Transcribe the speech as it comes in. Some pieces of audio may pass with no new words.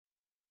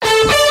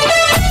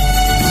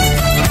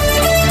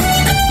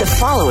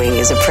following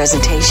is a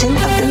presentation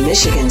of the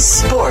Michigan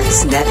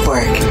Sports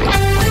Network.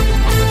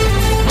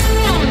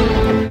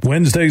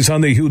 Wednesdays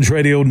on the Huge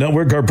Radio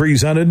Network are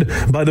presented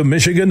by the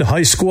Michigan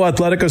High School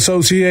Athletic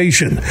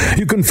Association.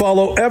 You can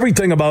follow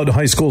everything about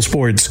high school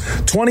sports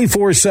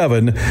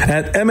 24/7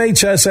 at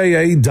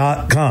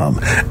MHSAA.com,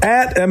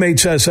 at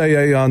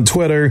MHSAA on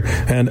Twitter,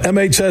 and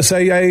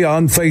MHSAA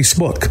on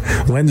Facebook.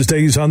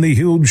 Wednesdays on the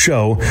Huge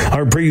Show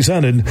are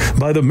presented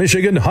by the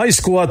Michigan High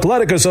School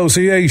Athletic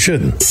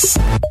Association.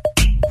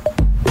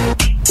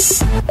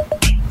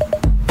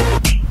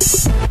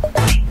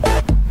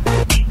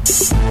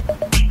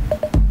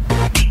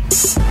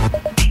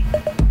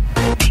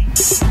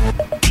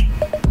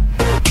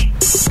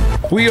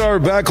 We are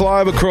back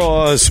live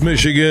across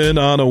Michigan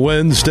on a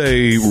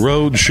Wednesday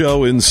road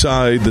show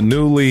inside the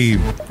newly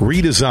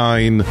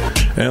redesigned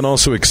and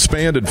also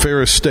expanded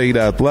Ferris State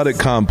Athletic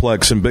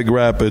Complex in Big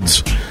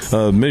Rapids,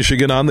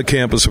 Michigan, on the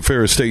campus of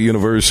Ferris State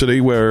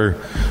University, where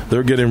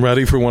they're getting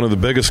ready for one of the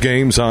biggest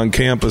games on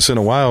campus in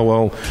a while.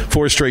 Well,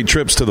 4 straight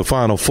trips to the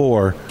Final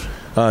Four.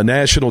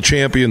 National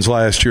champions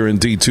last year in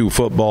D2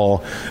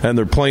 football, and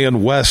they're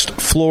playing West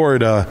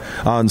Florida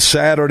on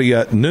Saturday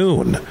at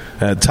noon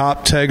at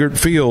Top Taggart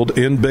Field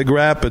in Big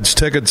Rapids.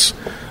 Tickets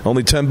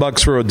only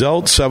 $10 for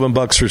adults,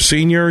 $7 for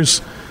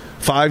seniors,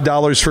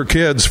 $5 for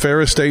kids.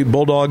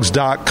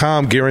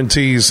 FerrisStateBulldogs.com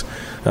guarantees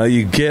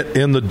you get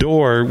in the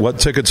door. What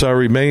tickets are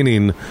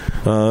remaining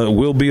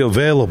will be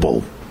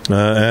available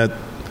at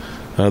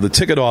the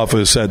ticket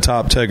office at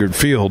Top Taggart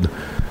Field.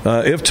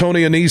 If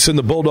Tony Annese and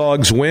the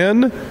Bulldogs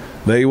win,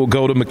 they will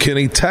go to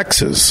McKinney,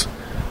 Texas,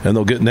 and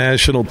they'll get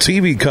national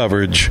TV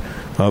coverage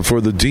for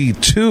the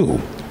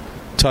D2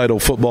 title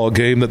football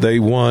game that they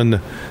won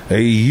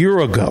a year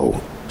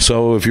ago.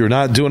 So if you're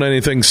not doing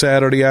anything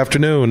Saturday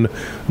afternoon,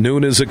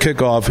 noon is a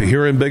kickoff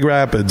here in Big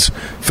Rapids.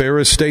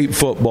 Ferris State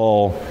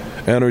football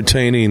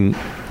entertaining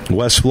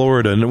West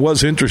Florida. And it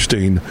was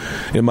interesting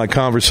in my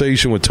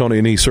conversation with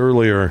Tony Annese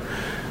earlier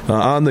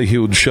on the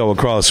Huge Show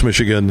across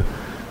Michigan.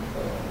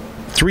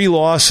 3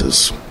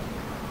 losses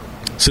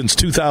since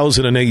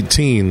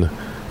 2018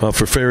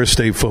 for Ferris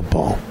State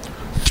football.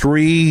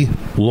 3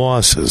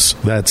 losses.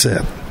 That's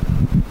it.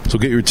 So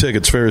get your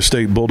tickets,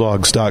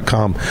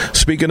 FerrisStateBulldogs.com.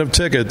 Speaking of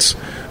tickets,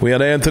 we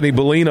had Anthony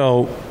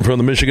Bellino from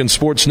the Michigan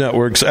Sports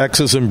Network's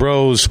X's and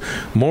Bros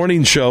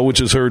morning show,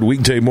 which is heard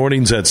weekday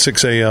mornings at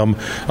 6 a.m.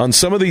 on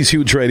some of these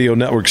Huge Radio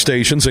Network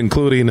stations,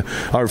 including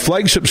our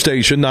flagship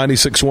station,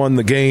 96.1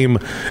 The Game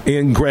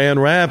in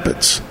Grand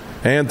Rapids.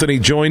 Anthony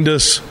joined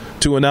us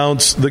to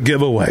announce the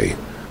giveaway,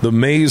 the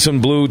Maize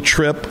and Blue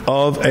trip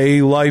of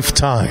a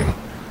lifetime.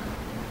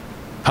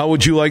 How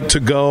would you like to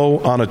go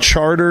on a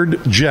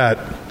chartered jet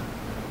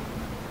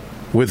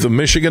with the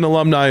Michigan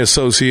Alumni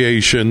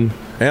Association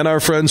and our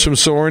friends from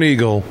Soaring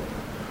Eagle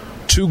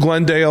to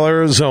Glendale,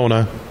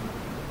 Arizona?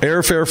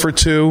 Airfare for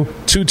 2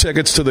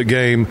 tickets to the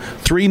game,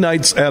 3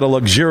 nights at a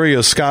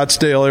luxurious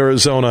Scottsdale,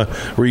 Arizona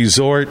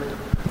resort,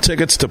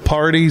 tickets to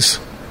parties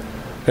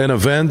and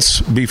events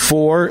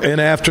before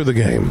and after the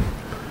game.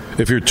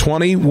 If you're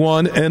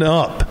 21 and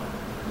up,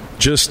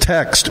 just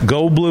text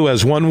Go Blue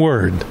as one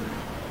word,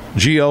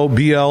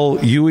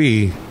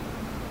 GOBLUE,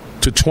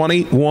 to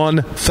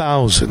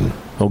 21,000.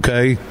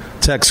 Okay?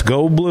 Text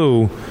Go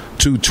Blue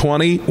to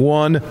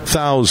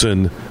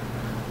 21,000.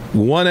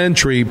 1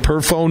 entry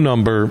per phone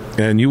number,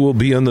 and you will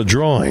be in the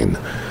drawing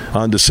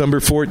on December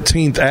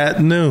 14th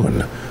at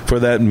noon for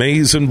that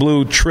Maize and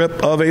Blue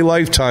trip of a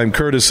lifetime,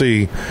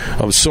 courtesy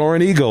of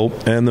Soaring Eagle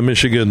and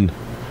the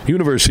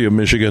University of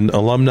Michigan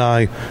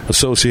Alumni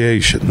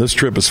Association. This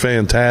trip is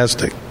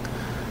fantastic.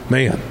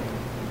 Man,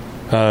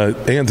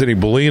 Anthony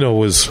Bellino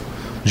was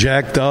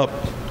jacked up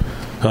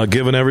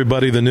giving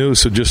everybody the news,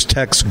 so just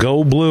text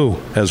Go Blue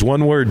as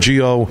one word,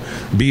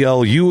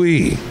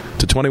 GOBLUE,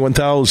 to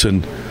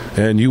 21,000,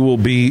 and you will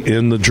be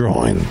in the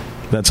drawing.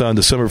 That's on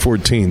December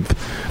 14th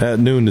at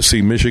noon to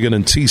see Michigan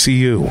and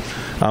TCU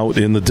out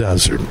in the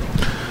desert.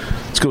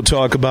 Let's go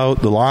talk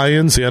about the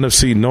Lions, the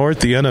NFC North,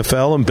 the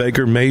NFL, and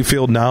Baker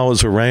Mayfield now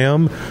as a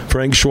Ram.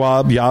 Frank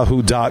Schwab,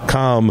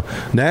 Yahoo.com,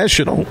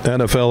 national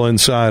NFL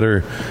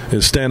insider,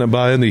 is standing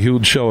by in the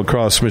Huge Show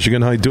across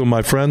Michigan. How you doing,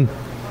 my friend?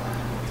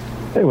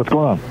 Hey, what's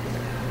going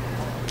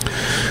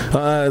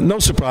on? No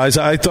surprise.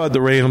 I thought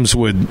the Rams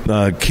would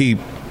keep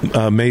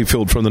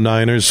Mayfield from the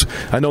Niners.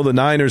 I know the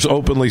Niners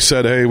openly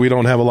said, hey, we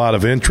don't have a lot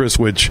of interest,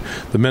 which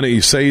the minute you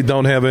say you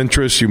don't have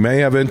interest, you may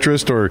have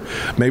interest, or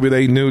maybe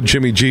they knew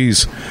Jimmy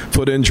G's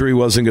foot injury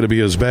wasn't going to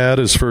be as bad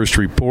as first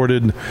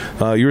reported.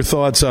 Your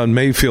thoughts on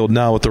Mayfield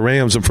now with the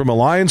Rams? And from a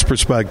Lions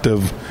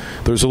perspective,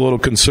 there's a little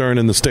concern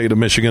in the state of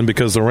Michigan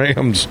because the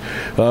Rams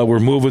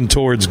were moving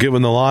towards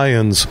giving the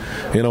Lions,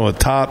 a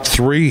top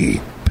 3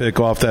 pick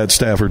off that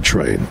Stafford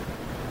trade.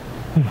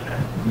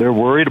 They're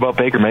worried about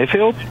Baker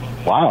Mayfield?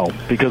 Wow,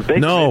 because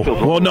Baker Mayfield's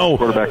the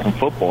quarterback in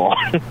football.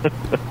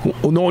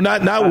 No,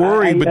 not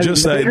worried, but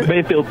just that. Baker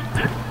Mayfield.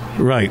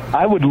 Right.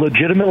 I would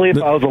legitimately, if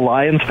I was a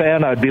Lions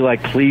fan, I'd be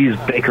like, please,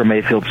 Baker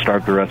Mayfield,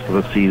 start the rest of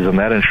the season.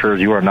 That ensures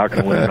you are not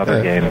going to win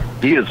another game.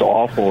 He is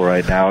awful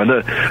right now. And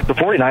the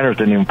 49ers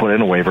didn't even put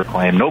in a waiver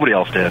claim. Nobody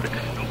else did.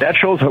 that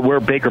shows where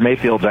Baker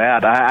Mayfield's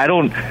at. I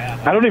don't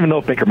even know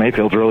if Baker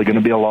Mayfield's really going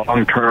to be a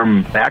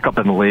long-term backup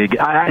in the league.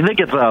 I think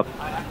it's a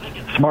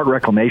smart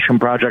reclamation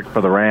project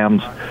for the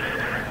Rams.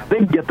 They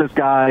can get this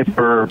guy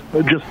for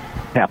just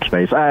cap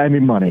space. I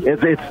mean, money.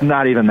 It's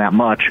not even that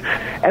much.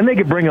 And they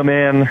could bring him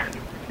in,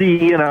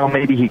 see,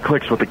 maybe he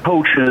clicks with the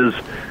coaches.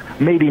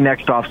 Maybe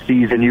next off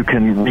season you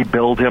can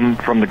rebuild him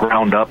from the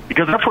ground up,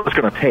 because that's what it's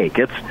going to take.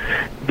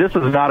 This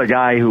is not a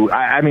guy who,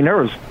 I mean, there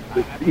was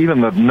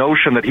even the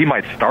notion that he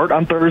might start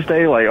on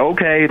Thursday. Like,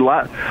 okay,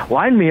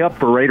 line me up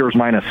for Raiders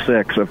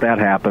 -6 if that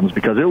happens,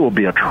 because it will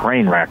be a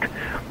train wreck.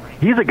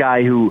 He's a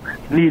guy who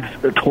needs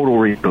a total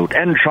reboot,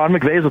 and Sean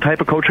McVay is the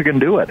type of coach who can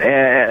do it.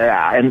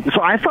 And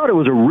so I thought it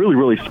was a really,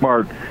 really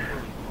smart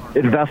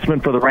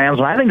investment for the Rams,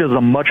 and I think this is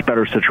a much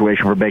better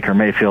situation for Baker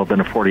Mayfield than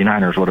the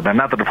 49ers would have been.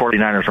 Not that the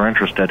 49ers are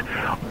interested,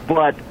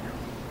 but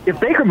if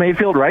Baker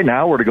Mayfield right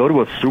now were to go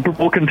to a Super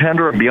Bowl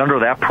contender and be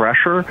under that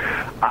pressure,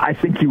 I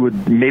think he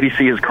would maybe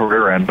see his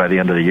career end by the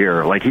end of the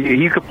year. Like,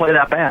 he could play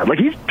that bad. Like,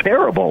 he's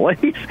terrible.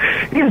 Like, he's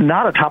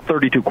not a top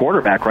 32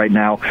 quarterback right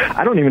now.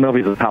 I don't even know if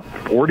he's a top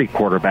 40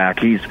 quarterback.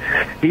 He's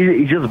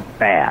just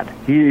bad.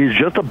 He's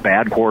just a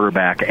bad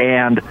quarterback,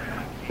 and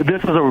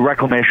this is a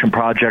reclamation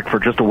project for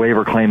just a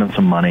waiver claim and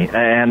some money,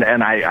 and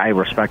I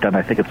respect that, and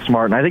I think it's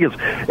smart, and I think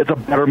it's a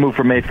better move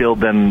for Mayfield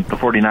than the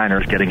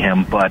 49ers getting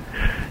him, but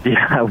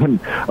yeah, I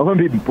wouldn't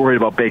be worried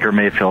about Baker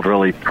Mayfield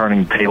really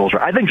turning tables.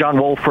 I think John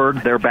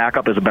Wolford, their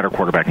backup, is a better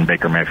quarterback than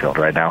Baker Mayfield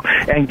right now,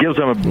 and gives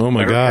them a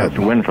better chance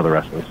to win for the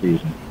rest of the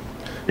season.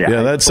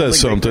 Yeah, that says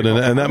something,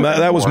 and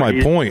that was my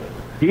point.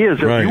 He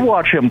is. Right. You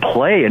watch him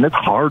play, and it's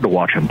hard to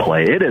watch him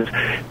play.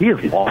 He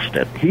has lost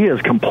it. He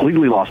has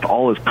completely lost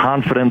all his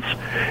confidence.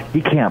 He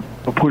can't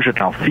push it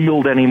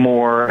downfield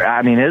anymore.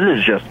 I mean,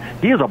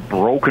 he is a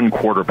broken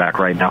quarterback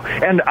right now.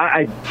 And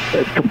I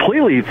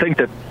completely think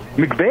that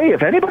McVay,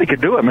 if anybody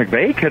could do it,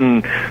 McVay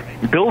can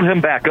build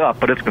him back up,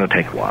 but it's going to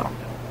take a while.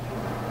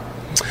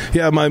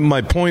 Yeah,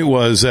 my point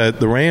was that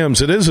the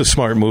Rams, it is a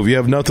smart move. You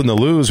have nothing to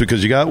lose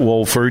because you got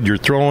Wolford. You're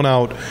throwing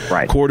out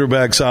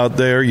quarterbacks out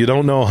there. You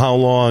don't know how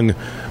long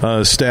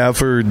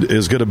Stafford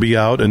is going to be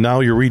out, and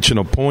now you're reaching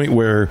a point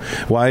where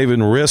why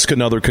even risk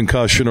another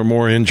concussion or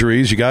more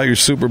injuries? You got your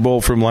Super Bowl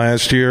from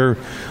last year.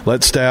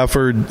 Let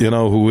Stafford,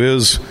 who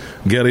is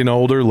getting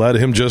older, let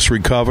him just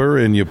recover,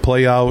 and you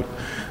play out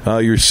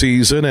your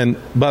season. And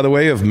by the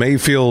way, if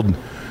Mayfield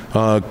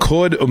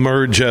could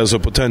emerge as a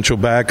potential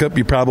backup,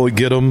 you probably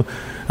get him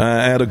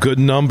at a good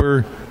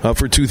number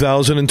for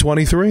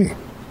 2023.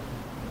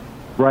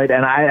 Right,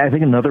 and I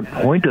think another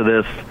point to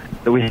this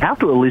that we have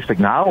to at least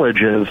acknowledge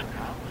is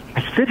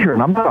I sit here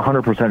and I'm not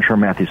 100% sure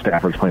Matthew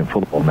Stafford's playing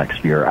football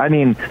next year. I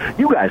mean,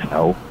 you guys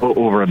know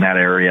over in that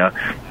area,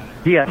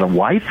 he has a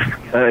wife.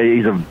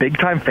 He's a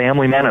big-time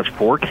family man, has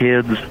 4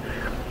 kids.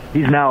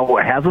 He's now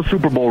has a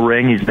Super Bowl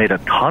ring. He's made a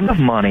ton of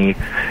money.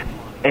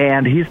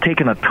 And he's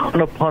taken a ton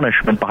of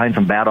punishment behind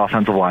some bad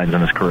offensive lines in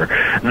his career.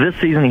 This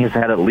season, he's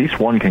had at least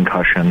 1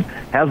 concussion,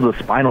 has the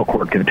spinal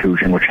cord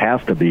contusion, which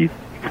has to be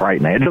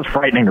frightening. It's just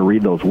frightening to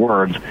read those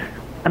words.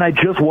 And I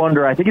just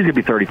wonder, I think he's going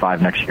to be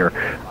 35 next year.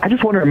 I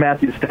just wonder if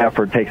Matthew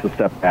Stafford takes a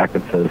step back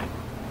and says,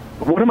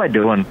 what am I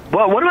doing?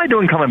 Well, what am I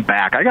doing coming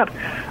back? I got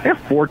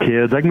 4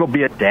 kids. I can go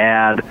be a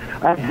dad.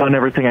 I've done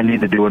everything I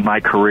need to do in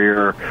my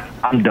career.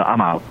 I'm done. I'm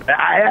out.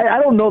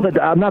 I don't know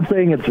that. I'm not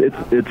saying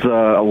it's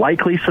a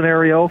likely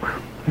scenario.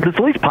 But it's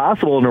at least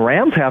possible, and the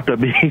Rams have to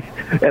be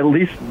at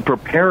least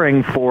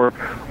preparing for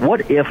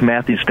what if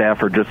Matthew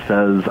Stafford just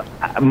says,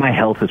 my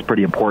health is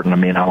pretty important to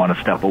me and I want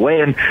to step away.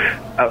 And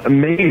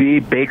maybe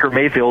Baker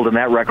Mayfield and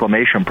that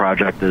reclamation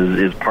project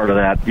is part of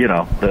that,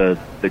 the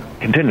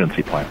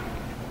contingency plan.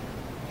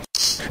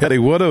 Yeah, they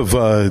would have,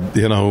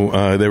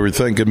 they were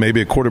thinking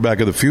maybe a quarterback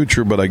of the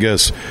future, but I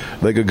guess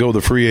they could go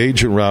the free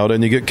agent route.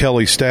 And you get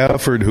Kelly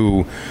Stafford,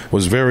 who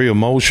was very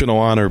emotional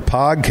on her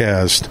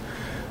podcast,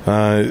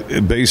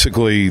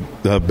 basically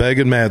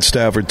begging Matt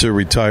Stafford to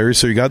retire.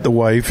 So you got the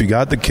wife, you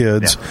got the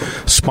kids,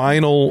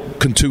 spinal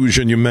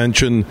contusion, you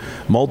mentioned,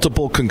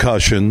 multiple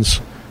concussions,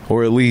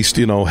 or at least,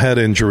 head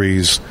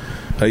injuries.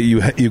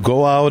 You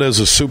go out as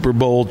a Super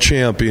Bowl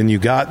champion, you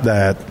got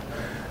that,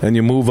 and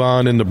you move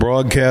on into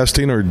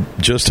broadcasting or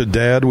just a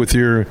dad with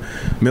your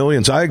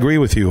millions. I agree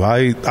with you.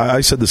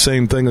 I said the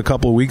same thing a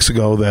couple of weeks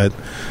ago, that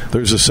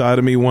there's a side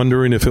of me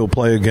wondering if he'll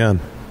play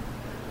again.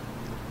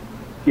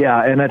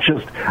 Yeah, and that's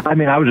just,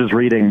 I was just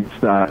reading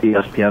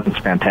ESPN's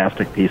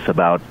fantastic piece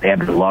about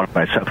Andrew Luck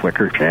by Seth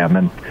Wickersham,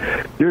 and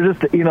they're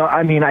just,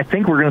 I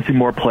think we're going to see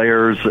more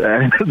players,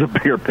 and it's a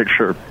bigger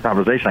picture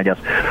conversation, I guess.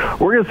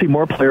 We're going to see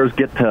more players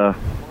get to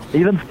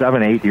even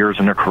 7-8 years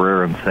in their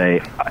career and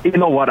say, you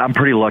know what, I'm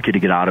pretty lucky to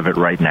get out of it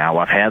right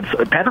now.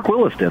 Patrick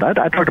Willis did. I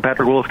talked to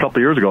Patrick Willis a couple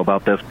of years ago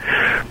about this.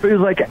 But he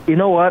was like, you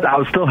know what, I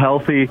was still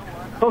healthy.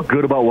 Felt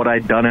good about what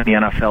I'd done in the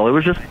NFL. It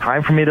was just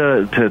time for me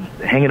to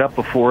hang it up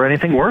before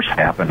anything worse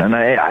happened. And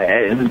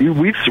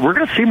we're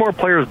going to see more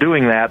players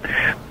doing that,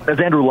 as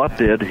Andrew Luck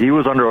did. He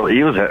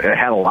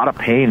had a lot of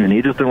pain, and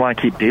he just didn't want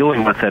to keep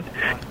dealing with it,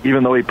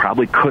 even though he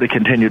probably could have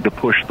continued to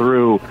push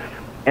through.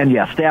 And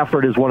yeah,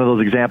 Stafford is one of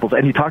those examples.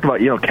 And you talked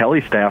about,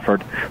 Kelly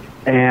Stafford.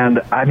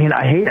 And I mean,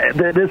 I hate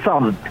it. This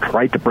sounds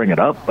trite to bring it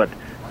up, but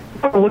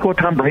look what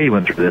Tom Brady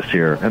went through this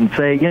year and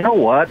say, you know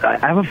what? I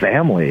have a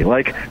family.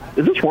 Like,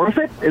 is this worth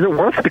it? Is it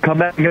worth it to come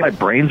back and get my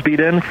brains beat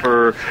in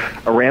for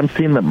a Rams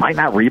team that might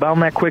not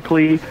rebound that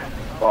quickly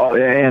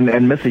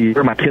and miss a year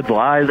of my kids'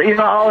 lives?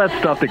 All that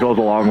stuff that goes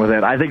along with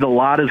it. I think a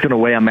lot is going to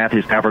weigh on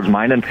Matthew Stafford's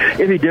mind. And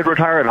if he did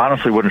retire, it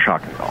honestly wouldn't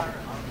shock me at all.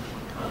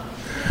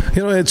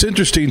 It's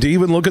interesting to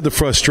even look at the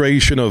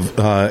frustration of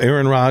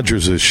Aaron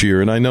Rodgers this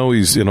year, and I know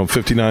he's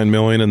 $59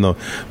 million and the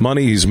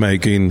money he's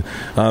making.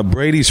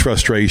 Brady's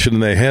frustration,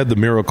 and they had the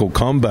miracle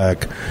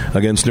comeback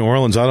against New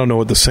Orleans. I don't know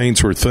what the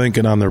Saints were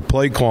thinking on their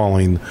play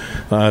calling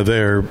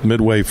there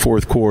midway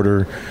fourth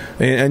quarter,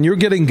 and you're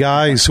getting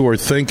guys who are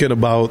thinking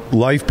about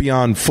life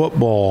beyond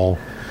football,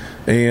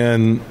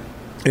 and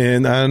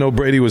I know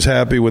Brady was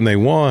happy when they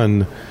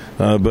won.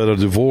 But a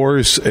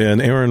divorce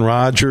and Aaron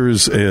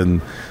Rodgers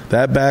and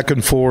that back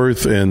and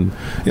forth and,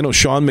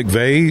 Sean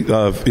McVay,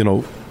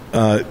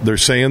 they're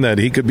saying that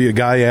he could be a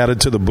guy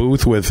added to the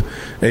booth with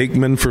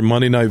Aikman for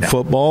Monday Night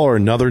Football or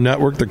another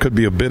network. There could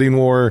be a bidding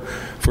war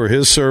for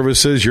his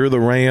services. You're the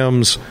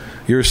Rams.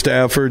 You're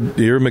Stafford.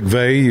 You're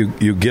McVay.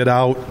 You get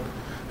out.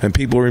 And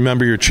people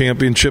remember your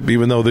championship,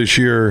 even though this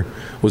year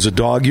was a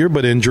dog year,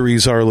 but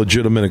injuries are a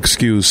legitimate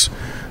excuse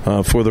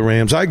for the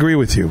Rams. I agree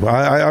with you.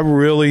 I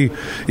really,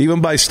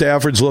 even by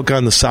Stafford's look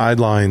on the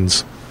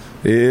sidelines,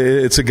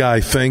 it's a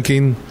guy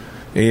thinking,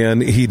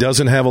 and he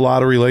doesn't have a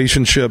lot of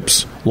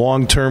relationships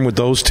long-term with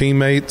those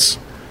teammates,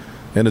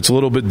 and it's a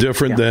little bit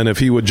different than if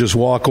he would just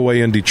walk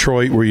away in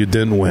Detroit where you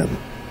didn't win.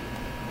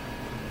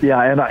 Yeah,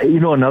 and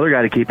another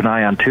guy to keep an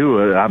eye on,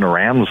 too, on the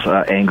Rams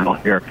angle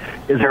here,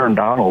 is Aaron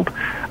Donald.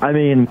 I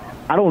mean,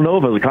 I don't know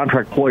if it was a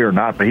contract ploy or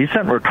not, but he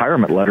sent a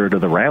retirement letter to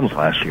the Rams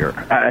last year.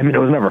 I mean, it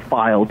was never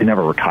filed. He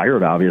never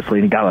retired, obviously,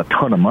 and he got a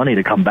ton of money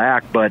to come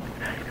back, but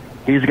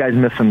these guys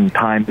missing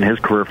time in his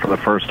career for the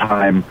first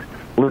time.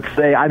 Let's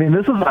say, I mean,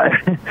 this is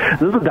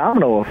a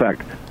domino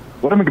effect.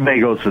 What if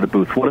McVay goes to the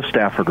booth? What if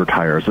Stafford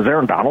retires? Is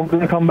Aaron Donald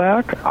going to come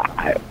back?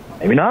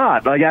 Maybe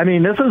not.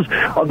 This is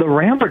the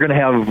Rams are going to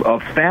have a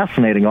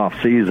fascinating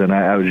offseason.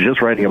 I was just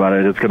writing about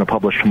it. It's going to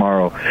publish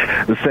tomorrow.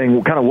 The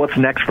saying kind of what's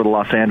next for the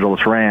Los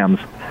Angeles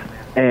Rams.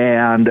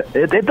 And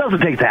it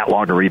doesn't take that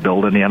long to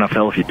rebuild in the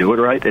NFL if you do it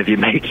right. If you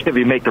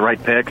make the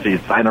right picks, you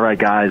sign the right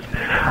guys.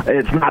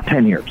 It's not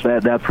 10 years.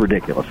 That's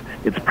ridiculous.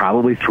 It's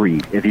probably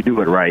 3 if you do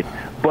it right.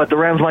 But the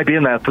Rams might be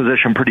in that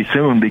position pretty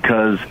soon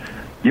because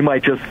you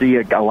might just see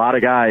a lot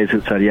of guys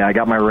who said, yeah, I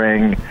got my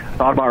ring,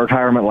 thought about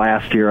retirement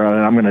last year,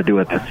 and I'm going to do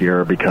it this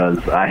year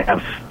because I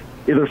have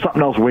either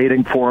something else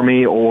waiting for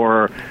me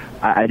or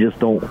I just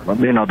don't,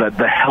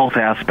 the health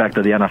aspect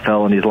of the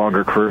NFL and these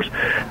longer careers,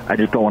 I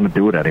just don't want to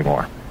do it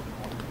anymore.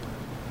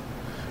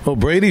 Well,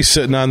 Brady's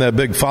sitting on that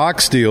big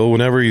Fox deal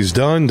whenever he's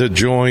done to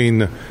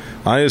join,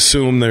 I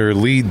assume, their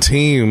lead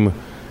team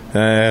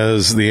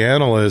as the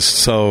analyst,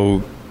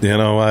 so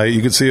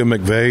you could see a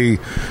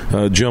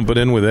McVay jumping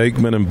in with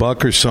Aikman and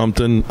Buck or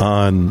something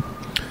on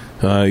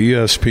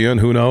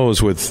ESPN. Who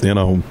knows? With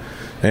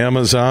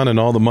Amazon and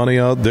all the money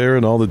out there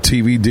and all the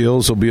TV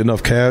deals, there'll be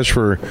enough cash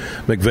for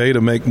McVay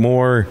to make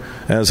more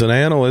as an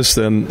analyst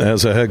than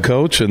as a head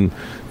coach. And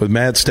with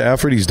Matt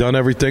Stafford, he's done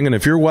everything. And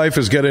if your wife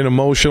is getting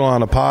emotional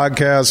on a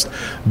podcast,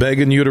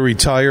 begging you to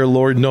retire,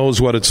 Lord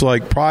knows what it's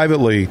like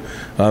privately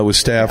with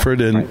Stafford.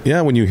 And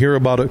when you hear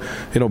about it,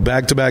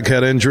 back-to-back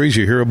head injuries,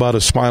 you hear about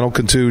a spinal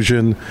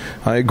contusion.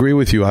 I agree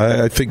with you.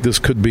 I think this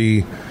could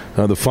be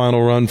the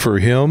final run for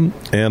him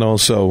and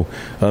also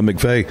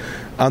McVay.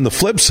 On the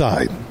flip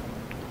side,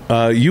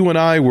 you and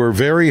I were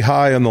very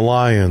high on the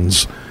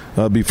Lions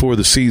before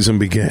the season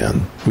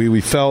began.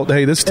 We felt,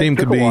 hey, this team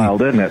could be 9.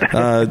 They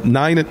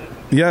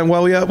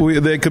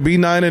could be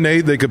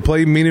 9-8. They could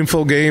play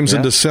meaningful games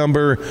in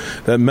December.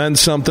 That meant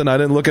something. I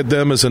didn't look at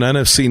them as an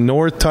NFC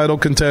North title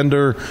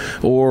contender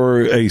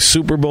or a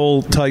Super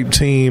Bowl type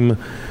team.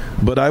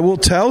 But I will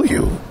tell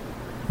you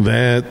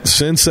that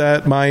since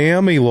that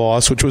Miami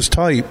loss, which was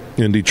tight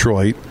in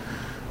Detroit,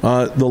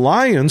 the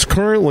Lions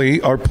currently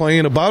are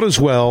playing about as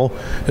well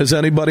as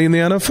anybody in the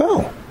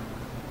NFL.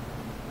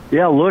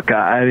 Yeah, look,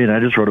 I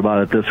just wrote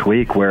about it this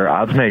week where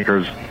odds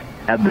makers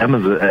had them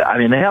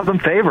they have them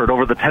favored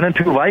over the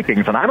 10-2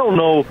 Vikings, and I don't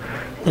know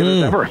if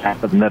it's ever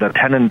happened that a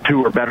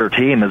 10-2 or better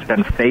team has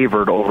been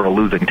favored over a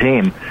losing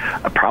team.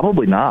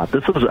 Probably not.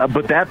 It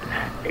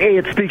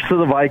speaks to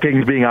the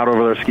Vikings being out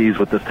over their skis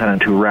with this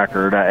 10-2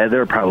 record.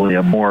 They're probably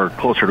a more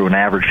closer to an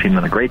average team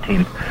than a great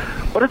team.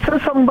 But it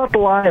says something about the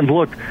Lions.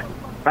 Look,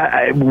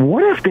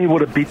 what if they would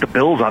have beat the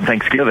Bills on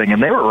Thanksgiving,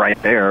 and they were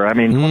right there?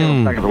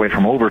 20 seconds away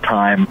from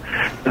overtime.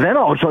 Then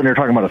all of a sudden you're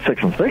talking about a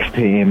 6-6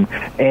 team,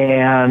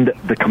 and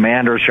the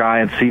Commanders,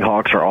 Giants,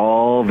 Seahawks are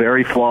all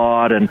very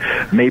flawed, and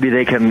maybe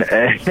they can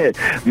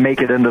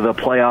make it into the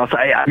playoffs.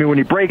 When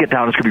you break it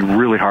down, it's going to be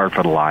really hard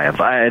for the Lions.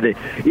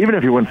 Even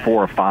if you win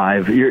 4 or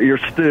 5, you're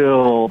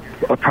still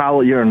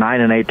probably a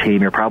 9-8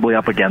 team. You're probably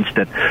up against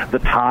it. The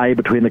tie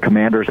between the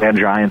Commanders and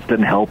Giants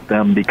didn't help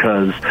them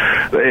because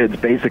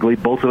it's basically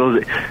both of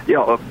those.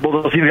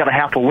 those teams got to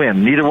have to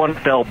win. Neither one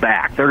fell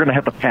back. They're going to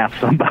have to pass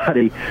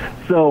somebody.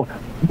 So,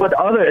 but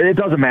it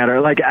doesn't matter.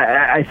 Like,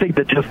 I think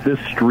that just this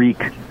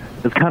streak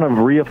has kind of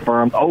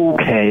reaffirmed,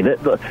 okay,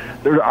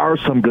 there are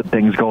some good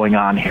things going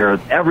on here.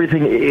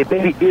 Everything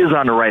maybe is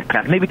on the right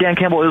path. Maybe Dan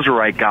Campbell is the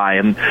right guy,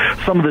 and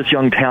some of this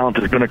young talent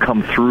is going to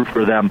come through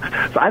for them.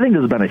 So I think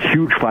this has been a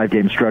huge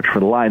 5-game stretch for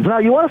the Lions. Now,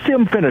 you want to see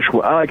them finish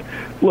well. Like,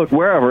 look,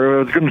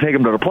 wherever, it's going to take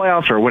them to the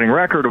playoffs or a winning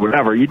record or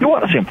whatever, you do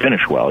want to see them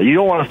finish well. You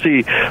don't want to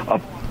see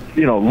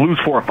lose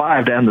 4 or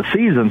 5 to end the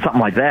season, something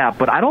like that.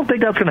 But I don't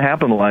think that's going to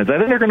happen to the Lions. I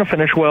think they're going to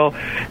finish well,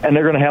 and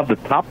they're going to have the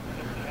top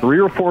 3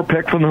 or 4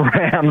 picks from the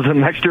Rams in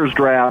next year's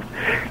draft.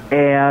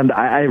 And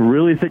I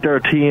really think they're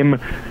a team,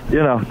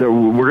 we're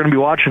going to be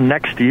watching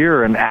next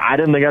year. And I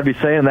didn't think I'd be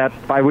saying that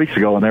 5 weeks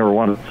ago when they were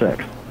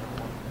 1-6.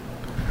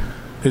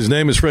 His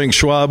name is Frank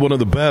Schwab, one of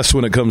the best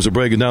when it comes to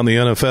breaking down the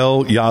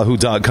NFL.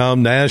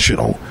 Yahoo.com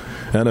national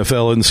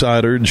NFL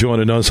insider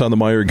joining us on the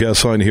Meijer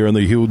Guest Line here on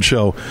the Huge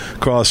Show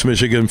across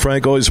Michigan.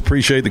 Frank, always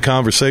appreciate the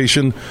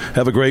conversation.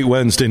 Have a great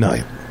Wednesday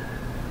night.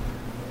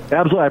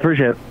 Absolutely, I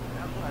appreciate it.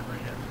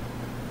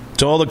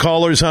 To all the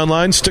callers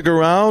online, stick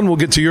around. We'll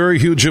get to your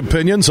huge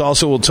opinions.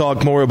 Also, we'll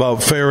talk more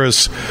about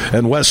Ferris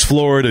and West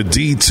Florida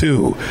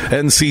D2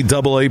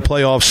 NCAA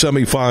playoff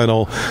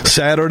semifinal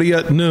Saturday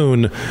at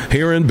noon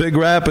here in Big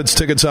Rapids.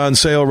 Tickets on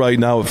sale right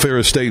now at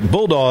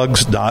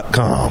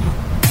FerrisStateBulldogs.com.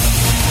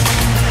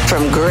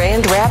 From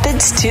Grand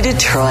Rapids to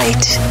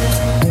Detroit,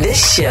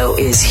 this show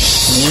is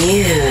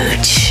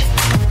huge.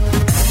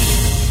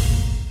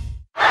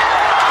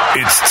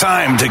 It's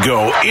time to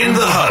go in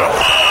the huddle.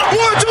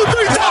 1, 2,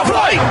 3, top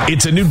flight!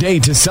 It's a new day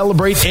to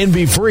celebrate and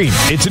be free.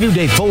 It's a new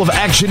day full of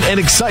action and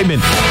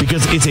excitement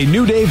because it's a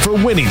new day for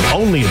winning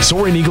only at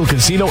Soaring Eagle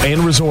Casino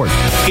and Resort.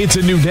 It's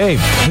a new day.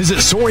 Visit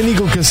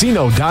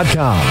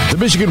SoaringEagleCasino.com. The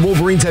Michigan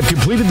Wolverines have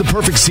completed the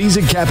perfect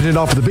season, capping it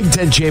off with the Big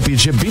Ten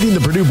Championship, beating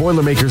the Purdue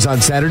Boilermakers on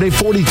Saturday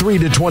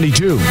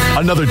 43-22.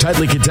 Another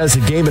tightly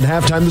contested game at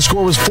halftime. The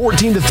score was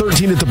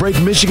 14-13 at the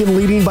break, Michigan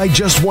leading by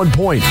just 1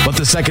 point. But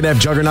the second half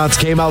juggernauts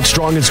came out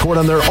strong and scored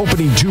on their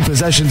opening 2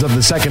 possessions of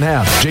the second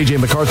half. J.J.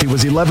 McCarthy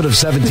was 11 of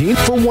 17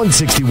 for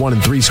 161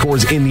 and 3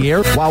 scores in the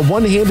air, while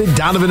one-handed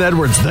Donovan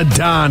Edwards, the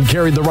Don,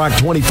 carried the rock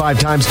 25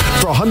 times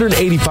for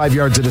 185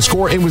 yards and a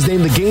score and was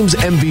named the game's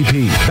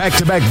MVP.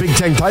 Back-to-back Big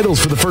Ten titles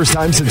for the first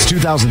time since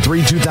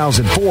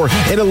 2003-2004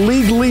 and a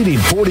league-leading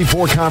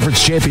 44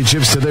 conference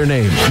championships to their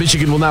name.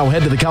 Michigan will now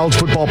head to the college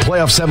football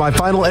playoff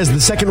semifinal as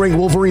the second-ranked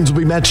Wolverines will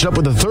be matched up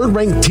with the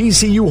third-ranked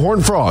TCU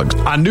Horned Frogs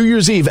on New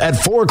Year's Eve at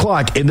 4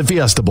 o'clock in the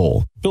Fiesta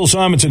Bowl. Bill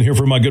Simonson here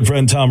for my good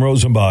friend Tom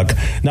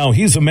Rosenbach. Now,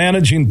 he's a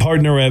managing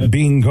partner at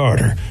Bean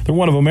Carter. They're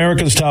one of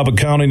America's top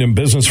accounting and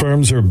business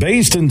firms. They're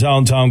based in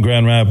downtown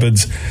Grand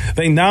Rapids.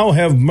 They now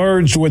have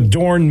merged with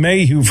Dorn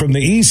Mayhew from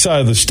the east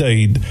side of the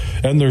state,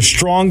 and they're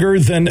stronger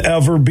than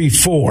ever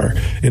before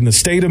in the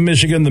state of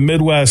Michigan, the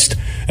Midwest,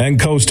 and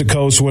coast to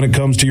coast when it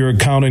comes to your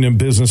accounting and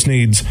business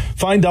needs.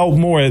 Find out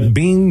more at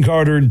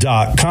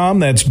BeanCarter.com.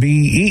 That's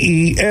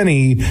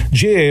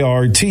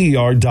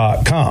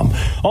BeanGartr.com.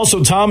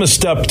 Also, Tom has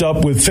stepped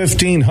up with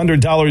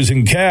 $1,500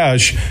 in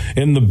cash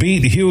in the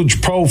Beat Huge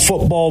Pro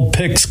Football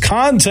Picks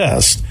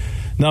contest.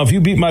 Now, if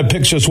you beat my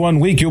picks just 1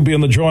 week, you'll be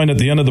in the drawing at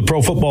the end of the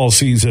pro football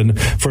season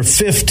for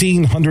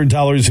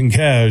 $1,500 in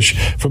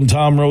cash from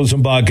Tom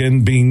Rosenbach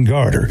and Bean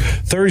Carter.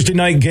 Thursday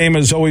night game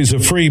is always a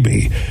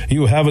freebie.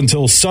 You have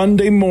until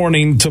Sunday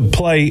morning to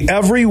play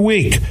every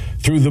week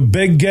through the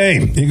big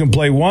game. You can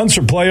play once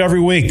or play every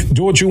week.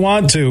 Do what you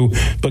want to,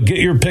 but get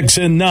your picks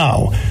in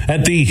now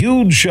at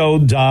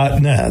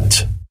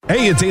thehugeshow.net.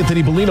 Hey, it's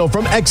Anthony Bellino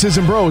from X's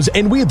and Bros,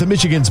 and we at the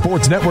Michigan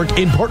Sports Network,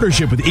 in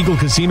partnership with Eagle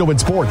Casino and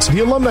Sports, the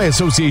Alumni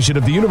Association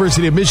of the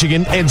University of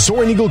Michigan, and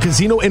Soaring Eagle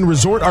Casino and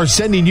Resort are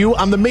sending you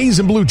on the Maize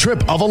and Blue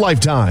trip of a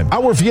lifetime.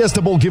 Our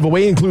Fiesta Bowl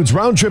giveaway includes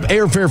round-trip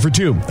airfare for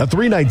 2, a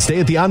 3-night stay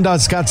at the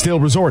Andaz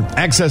Scottsdale Resort,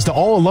 access to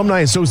all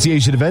Alumni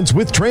Association events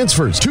with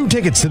transfers, 2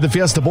 tickets to the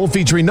Fiesta Bowl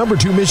featuring number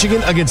 2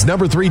 Michigan against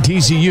number 3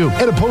 TCU,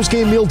 and a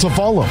post-game meal to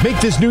follow.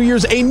 Make this New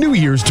Year's a New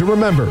Year's to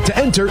remember. To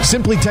enter,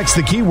 simply text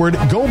the keyword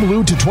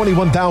GOBLUE to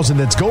 21,000.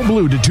 That's Go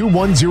Blue to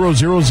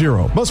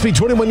 21000. Must be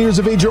 21 years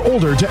of age or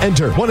older to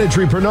enter. 1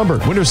 entry per number.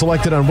 Winner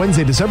selected on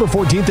Wednesday, December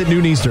 14th at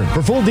noon Eastern.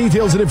 For full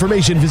details and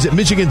information, visit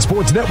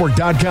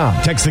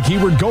MichiganSportsNetwork.com. Text the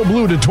keyword Go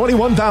Blue to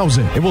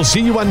 21,000. And we'll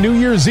see you on New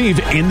Year's Eve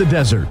in the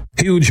desert.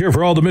 Huge here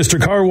for all the Mr.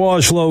 Car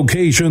Wash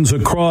locations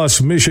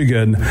across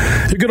Michigan.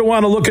 You're going to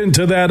want to look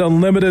into that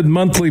unlimited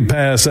monthly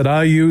pass that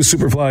I use.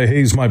 Superfly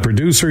Hayes, my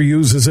producer,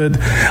 uses it.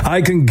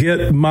 I can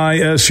get my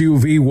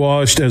SUV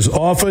washed as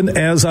often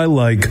as I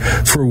like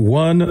for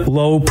one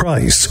low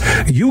price.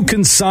 You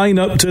can sign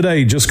up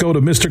today. Just go to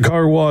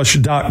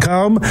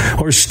MrCarWash.com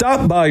or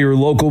stop by your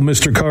local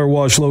Mr. Car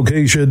Wash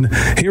location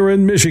here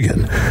in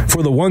Michigan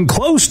for the one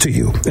close to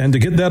you. And to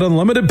get that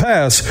unlimited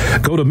pass,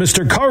 go to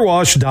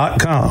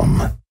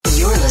MrCarWash.com.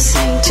 You're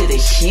listening to The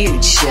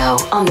Huge Show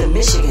on the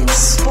Michigan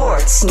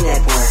Sports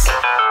Network.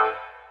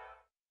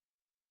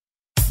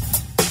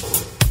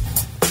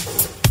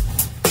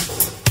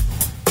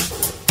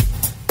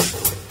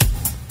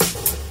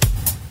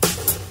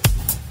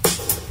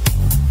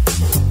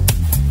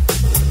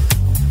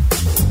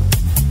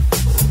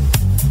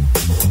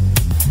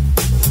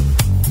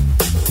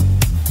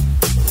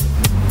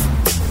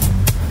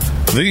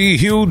 The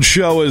Huge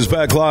Show is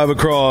back live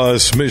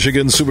across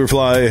Michigan.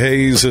 Superfly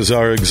Hayes is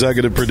our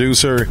executive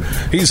producer.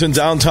 He's in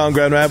downtown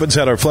Grand Rapids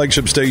at our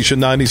flagship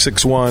station,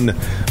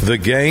 96.1 The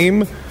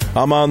Game.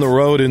 I'm on the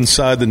road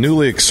inside the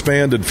newly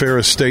expanded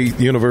Ferris State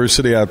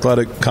University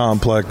Athletic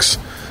Complex.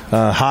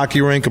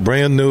 Hockey rink, a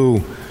brand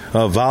new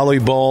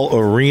volleyball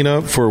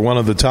arena for one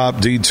of the top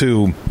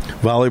D2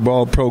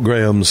 volleyball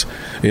programs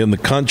in the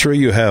country.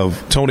 You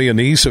have Tony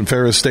Annese and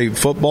Ferris State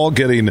football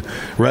getting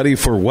ready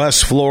for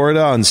West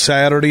Florida on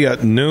Saturday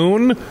at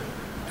noon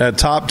at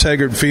Top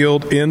Taggart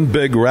Field in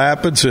Big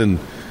Rapids. And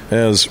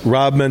as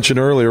Rob mentioned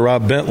earlier,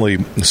 Rob Bentley,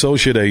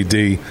 Associate AD,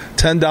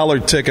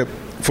 $10 ticket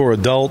for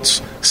adults,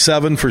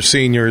 $7 for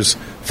seniors,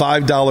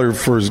 $5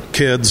 for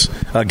kids.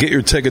 Get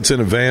your tickets in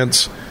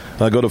advance.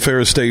 Go to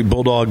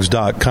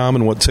FerrisStateBulldogs.com,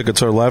 and what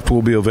tickets are left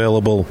will be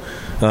available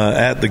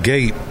at the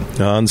gate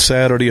on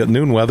Saturday at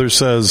noon. Weather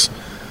says,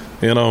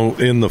 in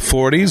the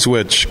 40s,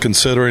 which,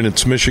 considering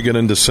it's Michigan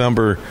in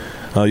December,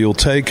 you'll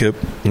take it.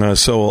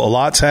 So a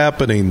lot's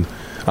happening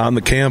on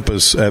the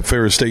campus at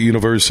Ferris State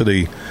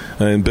University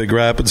in Big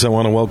Rapids. I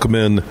want to welcome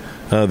in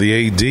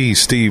the AD,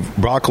 Steve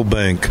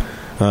Brocklebank,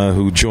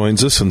 who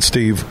joins us. And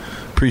Steve,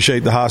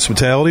 appreciate the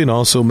hospitality and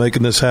also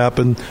making this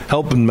happen,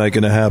 helping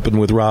making it happen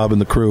with Rob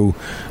and the crew,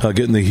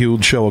 getting the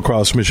Huge Show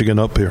across Michigan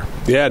up here.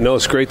 Yeah, no,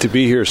 it's great to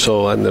be here.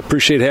 So, and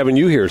appreciate having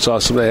you here. It's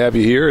awesome to have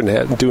you here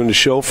and doing the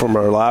show from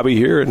our lobby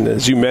here. And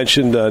as you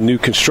mentioned, new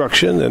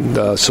construction,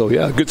 and so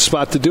yeah, good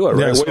spot to do it.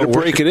 Right, yeah, way to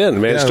break it in,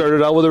 man. Yeah.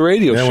 Started out with a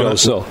radio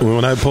show.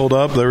 When I pulled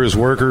up, there was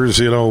workers,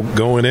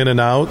 going in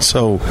and out.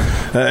 So,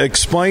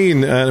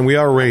 explain. And we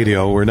are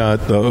radio; we're not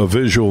a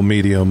visual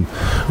medium,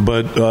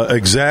 but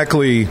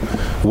exactly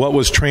what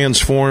was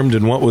transformed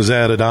and what was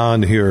added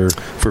on here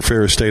for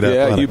Ferris State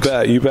Athletics.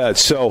 Yeah, you bet.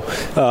 So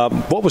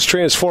what was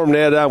transformed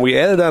and added on? We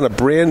added on a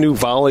brand new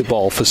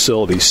volleyball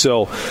facility.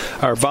 So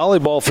our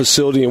volleyball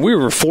facility, and we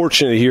were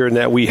fortunate here in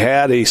that we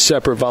had a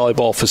separate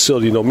volleyball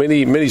facility.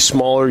 Many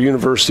smaller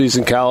universities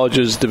and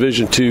colleges,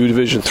 Division II,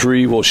 Division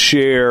III, will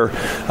share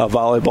a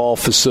volleyball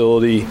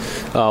facility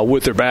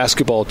with their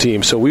basketball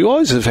team. So we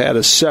always have had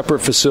a separate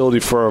facility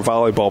for our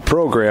volleyball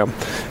program,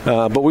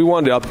 but we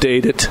wanted to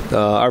update it.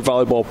 Our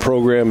volleyball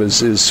program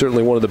is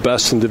certainly one of the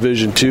best in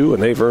Division II,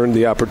 and they've earned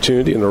the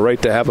opportunity and the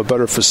right to have a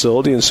better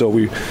facility. And so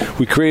we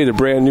created a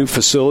brand new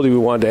facility. We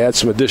wanted to add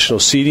some additional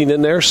seating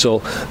in there. So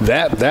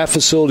that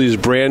facility is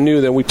brand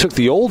new. Then we took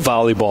the old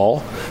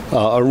volleyball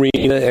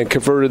arena and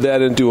converted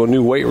that into a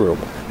new weight room.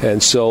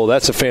 And so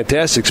that's a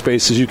fantastic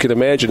space, as you can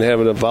imagine,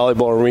 having a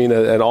volleyball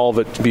arena and all of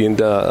it being,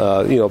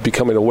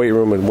 becoming a weight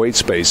room and weight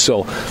space,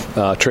 so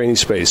training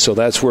space. So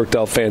that's worked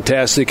out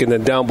fantastic. And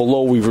then down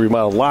below, we've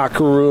remodeled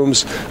locker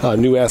rooms,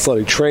 new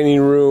athletic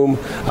training room.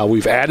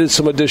 We've added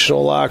some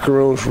additional locker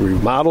rooms,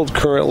 remodeled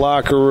current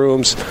locker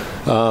rooms.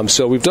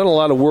 So we've done a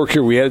lot of work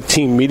here. We had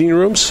team meeting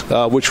rooms,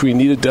 which we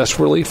needed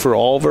desperately for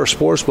all of our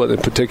sports, but in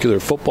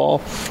particular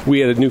football.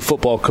 We added new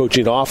football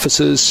coaching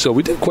offices. So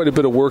we did quite a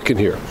bit of work in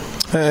here.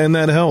 And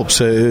that helps.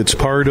 It's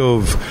part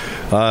of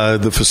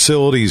the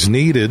facilities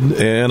needed.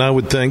 And I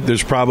would think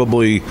there's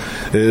probably,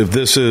 if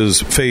this is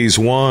phase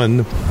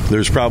one,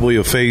 there's probably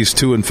a phase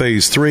two and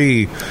phase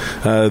three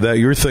that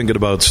you're thinking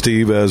about,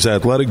 Steve, as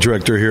athletic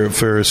director here at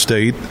Ferris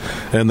State.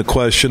 And the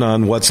question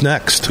on what's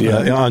next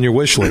on your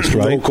wish list,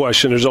 right? No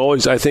question.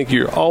 I think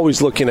you're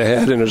always looking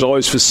ahead, and there's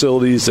always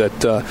facilities that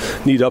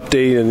need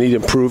updating and need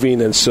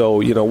improving. And so,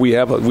 we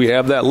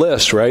have that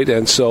list, right?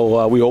 And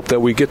so we hope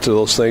that we get to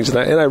those things. And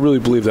I really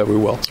believe that we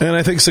will. And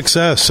I think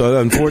success.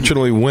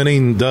 Unfortunately,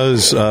 winning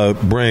does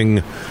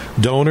bring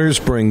donors,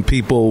 bring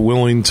people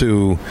willing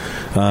to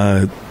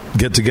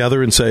get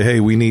together and say,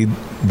 hey, we need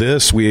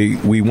this.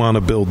 We want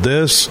to build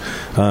this.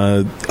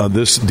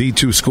 This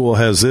D2 school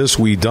has this.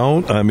 We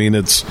don't. I mean,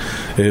 it's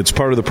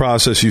part of the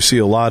process. You see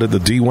a lot at the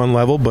D1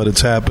 level, but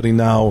it's happening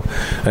now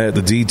at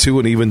the D2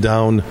 and even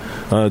down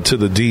to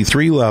the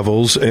D3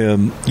 levels.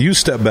 And you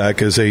step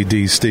back as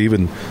AD, Steve,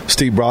 and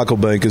Steve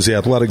Brocklebank is the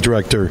athletic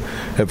director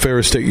at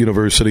Ferris State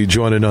University,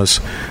 joining us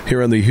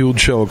here on the Huge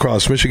Show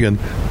across Michigan.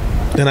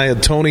 And I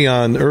had Tony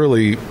on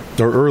earlier,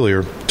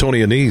 Tony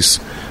Annese,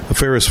 the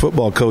Ferris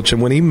football coach,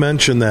 and when he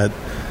mentioned that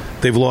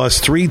they've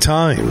lost 3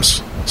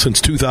 times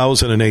since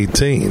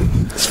 2018.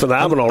 It's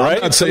phenomenal, right?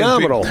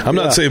 I'm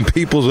not saying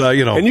people's,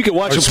 And you can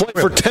watch them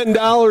play for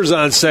 $10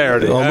 on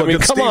Saturday.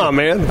 Come on,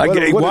 man.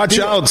 Watch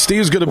out.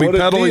 Steve's going to be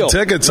peddling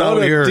tickets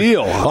out here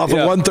off of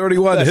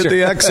 131. Hit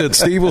the exit.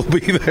 Steve will be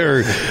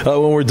there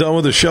when we're done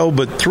with the show.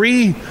 But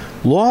 3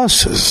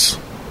 losses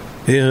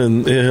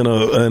in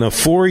a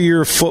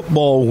 4-year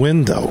football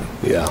window.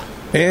 Yeah.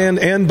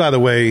 And by the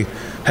way,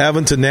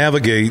 having to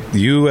navigate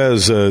you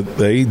as the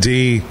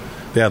AD,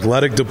 the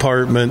athletic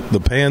department, the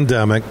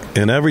pandemic,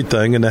 and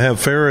everything, and to have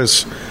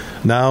Ferris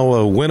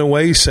now win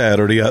away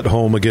Saturday at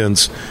home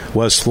against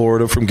West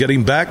Florida, from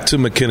getting back to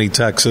McKinney,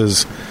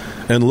 Texas,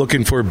 and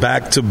looking for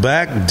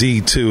back-to-back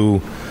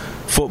D2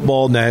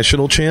 football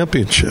national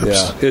championships.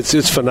 Yeah,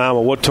 it's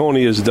phenomenal what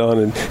Tony has done,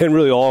 and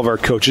really all of our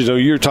coaches.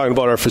 You were talking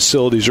about our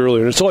facilities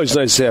earlier, and it's always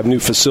nice to have new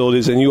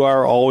facilities, and you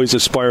are always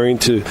aspiring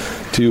to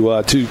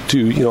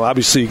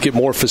obviously get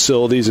more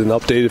facilities and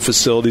updated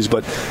facilities.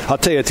 But I'll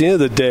tell you, at the end of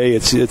the day,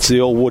 it's the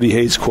old Woody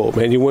Hayes quote,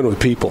 man. You win with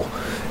people.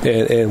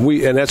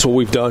 And that's what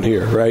we've done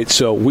here, right?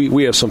 So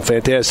we have some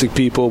fantastic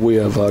people. We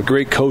have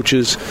great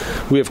coaches.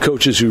 We have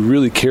coaches who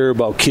really care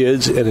about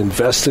kids and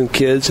invest in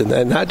kids,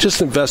 and not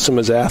just invest them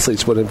as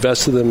athletes, but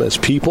invest in them as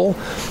people.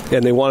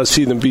 And they want to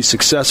see them be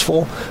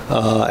successful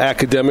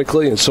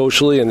academically and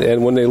socially,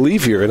 and when they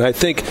leave here. And I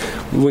think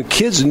when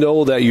kids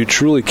know that you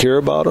truly care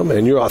about them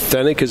and you're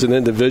authentic as an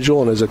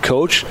individual and as a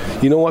coach,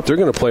 you know what? They're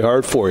going to play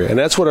hard for you. And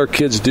that's what our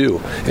kids do.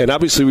 And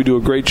obviously we do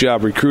a great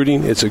job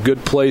recruiting. It's a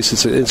good place.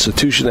 It's an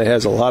institution that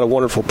has a lot of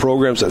wonderful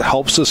programs that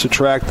helps us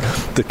attract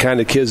the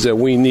kind of kids that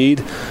we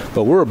need.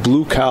 But we're a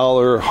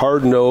blue-collar,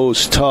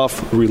 hard-nosed,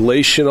 tough,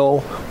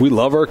 relational. We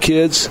love our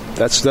kids.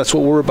 That's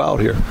what we're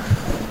about here.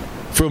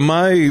 From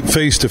my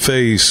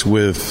face-to-face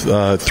with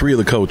three of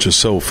the coaches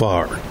so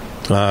far,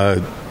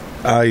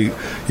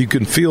 you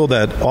can feel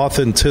that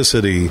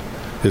authenticity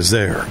is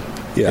there,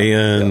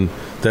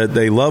 that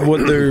they love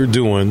what they're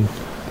doing.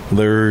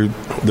 They're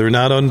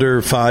not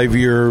under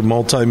 5-year,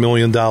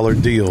 multi-million-dollar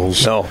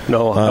deals.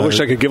 No. I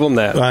wish I could give them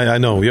that. I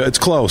know. Yeah, it's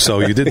close,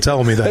 though. You did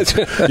tell me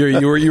that.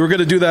 you were going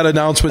to do that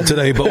announcement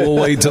today, but we'll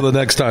wait till the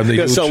next time. You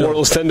got to sell more of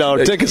those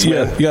 $10 tickets, man.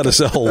 Yeah, you got to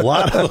sell a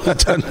lot of those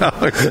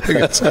 $10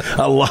 tickets.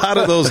 A lot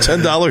of those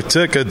 $10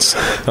 tickets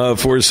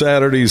for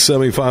Saturday's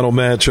semifinal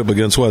matchup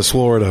against West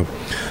Florida.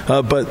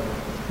 But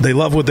they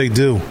love what they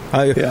do.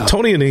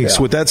 Tony Annese,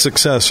 with that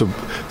success of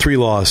 3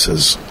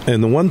 losses,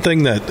 and the one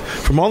thing that,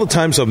 from all the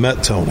times I've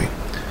met Tony,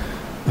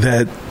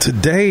 that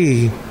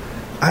today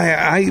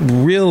I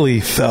really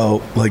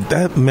felt like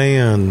that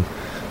man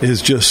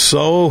is just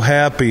so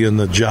happy in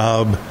the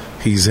job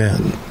he's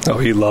in. Oh,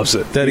 he loves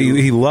it. That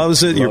he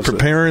loves it. You're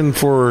preparing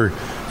for,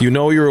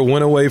 you're a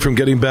win away from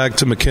getting back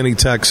to McKinney,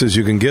 Texas.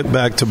 You can get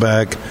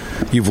back-to-back.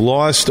 You've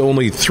lost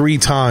only 3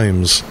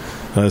 times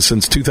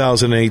since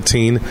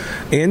 2018,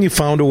 and you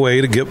found a way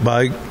to get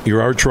by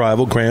your arch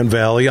rival Grand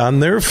Valley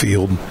on their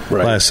field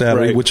last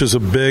Saturday, which is a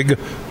big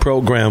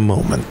program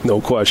moment. No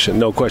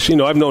question.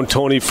 I've known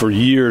Tony for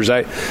years.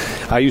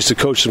 I used to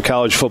coach some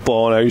college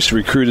football, and I used to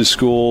recruit his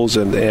schools,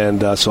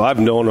 and so I've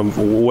known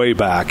him way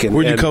back.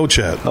 Where'd you coach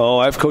at? Oh,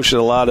 I've coached at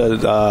a lot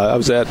of. I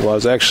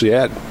was actually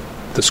at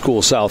the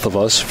school south of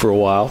us for a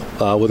while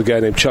with a guy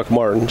named Chuck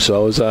Martin.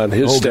 So I was on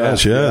his staff.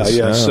 Gosh, yes.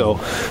 Yeah. So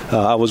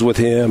I was with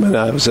him, and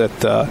I was at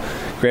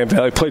Grand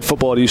Valley. Played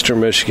football at Eastern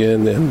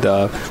Michigan, and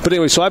but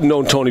anyway, so I've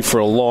known Tony for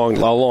a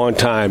long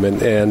time, and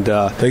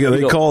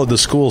they call it the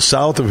school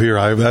south of here.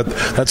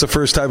 That's the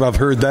first time I've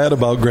heard that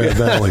about Grand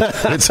Valley.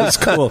 It's a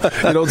school.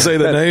 You don't say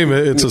the name.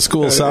 It's a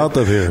school south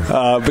of here.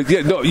 But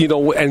yeah,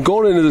 no, and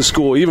going into the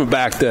school, even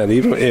back then,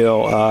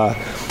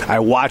 I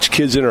watched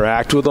kids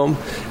interact with them,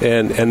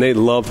 and they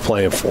loved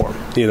playing for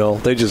him.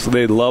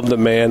 They loved the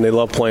man. They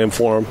loved playing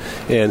for him,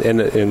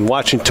 and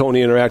watching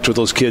Tony interact with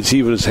those kids,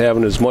 he was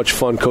having as much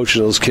fun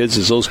coaching those kids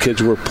as those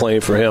kids were playing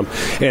for him.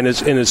 And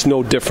it's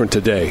no different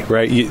today,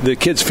 right? The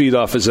kids feed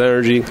off his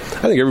energy. I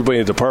think everybody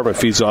in the department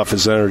feeds off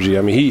his energy.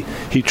 I mean,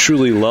 he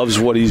truly loves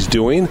what he's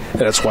doing,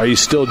 and that's why he's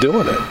still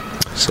doing it.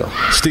 So,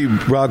 Steve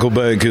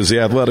Brocklebank is the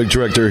athletic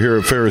director here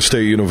at Ferris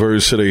State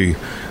University.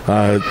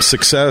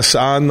 Success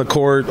on the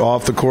court,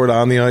 off the court,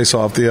 on the ice,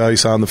 off the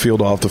ice, on the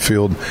field, off the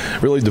field,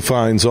 really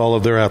defines all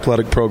of their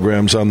athletic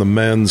programs on the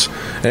men's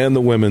and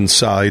the women's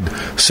side.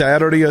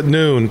 Saturday at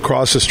noon,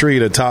 across the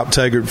street at Top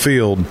Taggart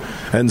Field,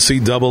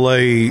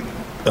 NCAA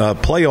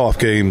playoff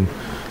game,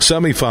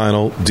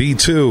 semifinal,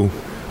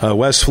 D2,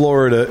 West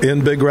Florida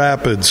in Big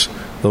Rapids.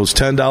 Those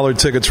 $10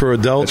 tickets for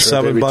adults,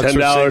 $7 for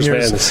seniors. Man,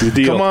 that's the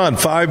deal. Come on,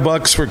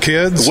 $5 for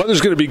kids. The weather's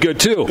going to be good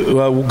too.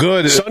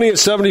 Good. Sunny at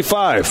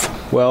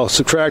 75. Well,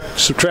 subtract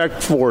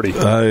 40.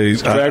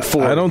 Subtract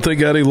 40. I don't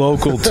think any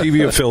local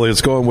TV affiliate's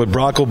going with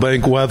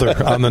Brocklebank weather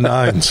on the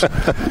nines.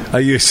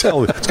 It's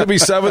going to be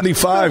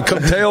 75. Come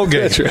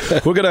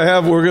tailgate.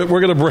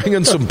 We're going to bring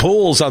in some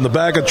pools on the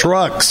back of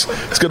trucks.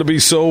 It's going to be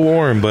so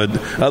warm, but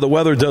the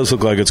weather does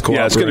look like it's cooperating.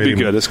 Yeah, it's going to be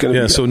good. It's going to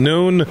be good. So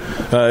noon.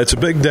 It's a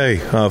big day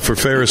for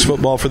Ferris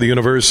football. For the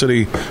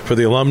university, for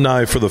the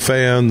alumni, for the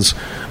fans.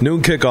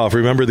 Noon kickoff.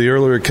 Remember the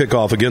earlier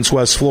kickoff against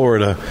West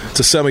Florida. It's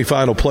a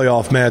semifinal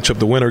playoff matchup.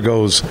 The winner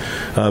goes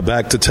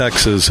back to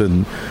Texas,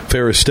 and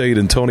Ferris State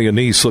and Tony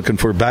Annese looking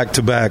for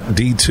back-to-back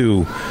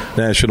D2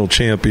 national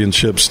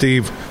championships.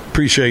 Steve,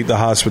 appreciate the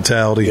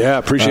hospitality. Yeah,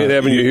 appreciate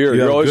having you here.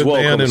 You're always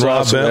welcome. Man, and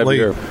Rob awesome Bentley.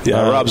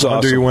 Yeah, Rob's awesome.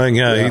 Under your wing.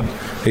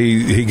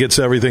 He gets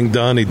everything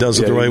done. He does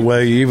it the right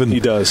way. He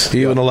does.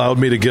 He even allowed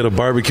me to get a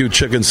barbecue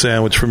chicken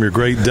sandwich from your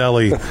great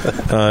deli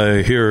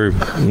here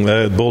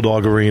at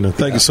Bulldog Arena.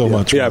 Thank you so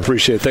much. Yeah, I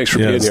appreciate it. Thanks for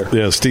being here.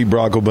 Yeah, Steve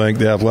Brocklebank,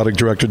 the athletic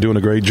director, doing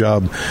a great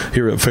job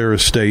here at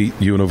Ferris State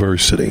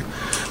University.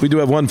 We do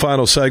have one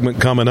final segment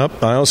coming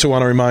up. I also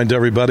want to remind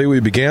everybody we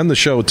began the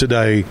show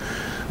today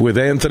with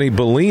Anthony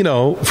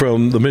Bellino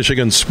from the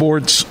Michigan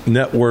Sports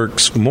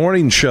Network's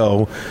morning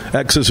show,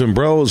 X's and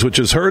Bros, which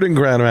is heard in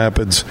Grand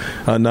Rapids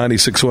on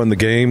 96.1 The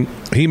Game.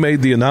 He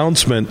made the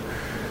announcement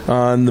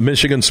on the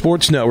Michigan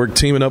Sports Network,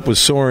 teaming up with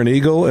Soaring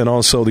Eagle and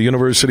also the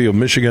University of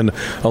Michigan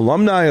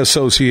Alumni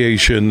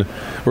Association.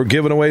 We're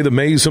giving away the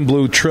Maize and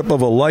Blue trip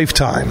of a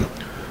lifetime.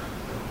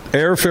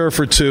 Airfare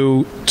for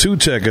two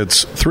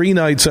tickets, 3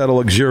 nights at a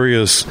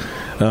luxurious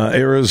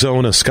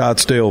Arizona,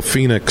 Scottsdale,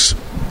 Phoenix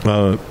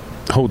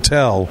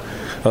hotel.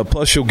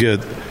 Plus, you'll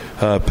get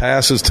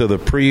passes to the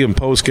pre- and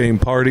post-game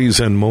parties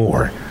and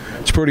more.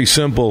 It's pretty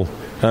simple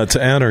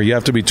to enter. You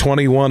have to be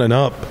 21 and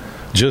up.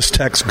 Just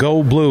text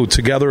Go Blue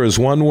together as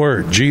one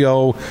word,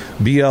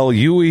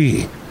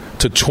 GOBLUE,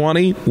 to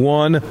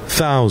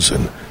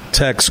 21,000.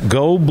 Text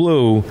Go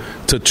Blue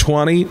to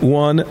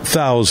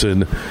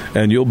 21,000,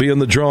 and you'll be in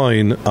the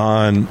drawing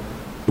on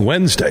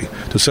Wednesday,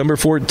 December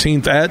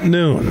 14th at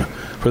noon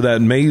for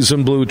that Maize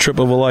and Blue trip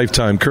of a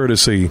lifetime,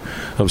 courtesy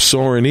of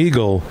Soaring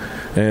Eagle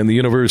and the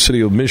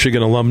University of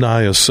Michigan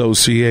Alumni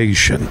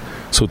Association.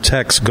 So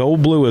text Go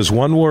Blue as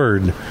one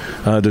word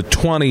to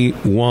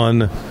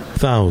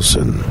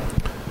 21,000.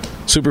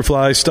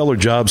 Superfly, stellar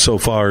job so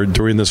far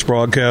during this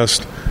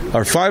broadcast.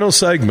 Our final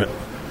segment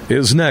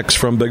is next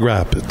from Big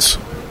Rapids.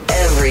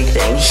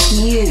 Everything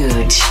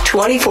huge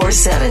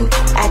 24/7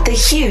 at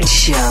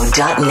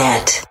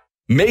thehugeshow.net.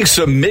 Make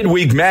some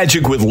midweek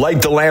magic with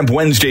Light the Lamp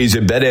Wednesdays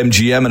at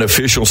BetMGM, an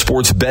official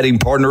sports betting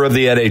partner of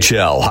the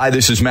NHL. Hi,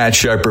 this is Matt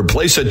Shepard.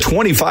 Place a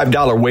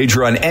 $25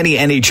 wager on any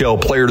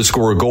NHL player to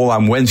score a goal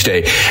on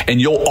Wednesday,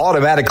 and you'll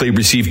automatically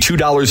receive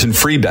 $2 in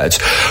free bets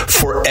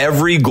for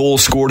every goal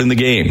scored in the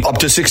game. Up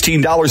to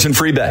 $16 in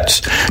free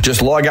bets.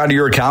 Just log onto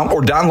your account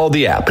or download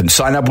the app and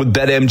sign up with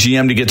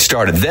BetMGM to get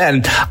started.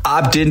 Then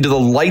opt into the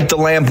Light the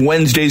Lamp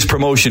Wednesdays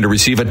promotion to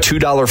receive a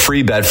 $2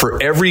 free bet for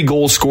every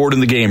goal scored in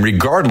the game,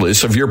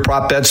 regardless of your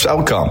prop bet's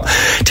outcome.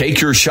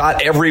 Take your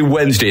shot every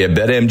Wednesday at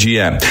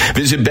BetMGM.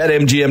 Visit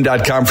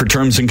BetMGM.com for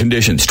terms and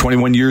conditions.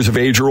 21 years of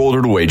age or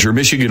older to wager.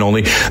 Michigan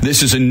only.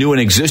 This is a new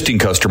and existing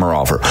customer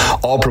offer.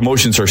 All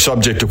promotions are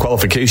subject to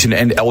qualification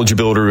and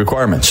eligibility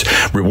requirements.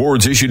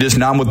 Rewards issued as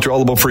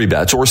non-withdrawable free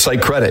bets or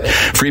site credit.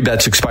 Free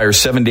bets expire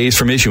 7 days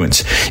from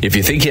issuance. If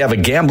you think you have a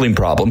gambling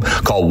problem,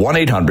 call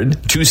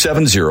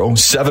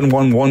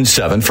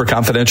 1-800-270-7117 for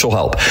confidential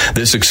help.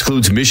 This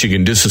excludes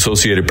Michigan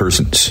disassociated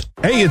persons.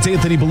 Hey, it's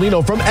Anthony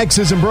Bellino from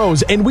X's and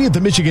Bros, and we at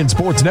the Michigan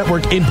Sports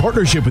Network, in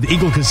partnership with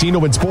Eagle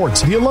Casino and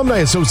Sports, the Alumni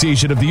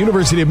Association of the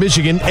University of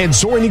Michigan, and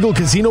Soaring Eagle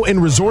Casino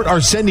and Resort are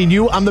sending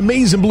you on the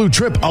Maize and Blue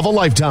trip of a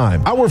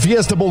lifetime. Our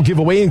Fiesta Bowl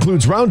giveaway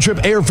includes round-trip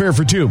airfare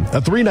for 2,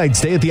 a 3-night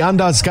stay at the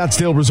Andaz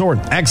Scottsdale Resort,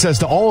 access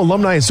to all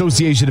Alumni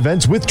Association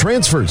events with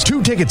transfers,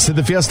 2 tickets to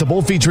the Fiesta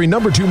Bowl featuring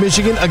number 2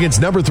 Michigan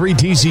against number 3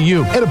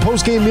 TCU, and a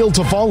post-game meal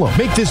to follow.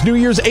 Make this New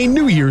Year's a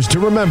New Year's to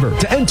remember.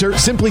 To enter,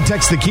 simply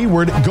text the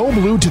keyword Go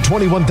Blue to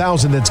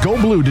 21,000. That's Go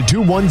Blue to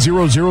 21000.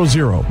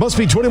 Must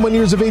be 21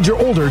 years of age or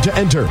older to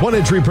enter. 1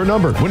 entry per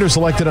number. Winner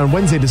selected on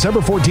Wednesday, December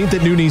 14th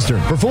at noon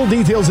Eastern. For full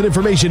details and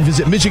information,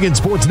 visit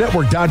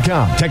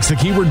MichiganSportsNetwork.com. Text the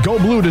keyword Go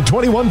Blue to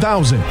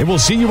 21,000, and we'll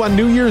see you on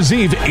New Year's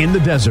Eve in the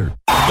desert.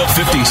 The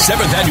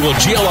 57th annual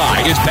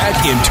GLI is back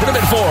in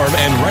tournament form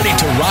and ready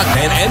to rock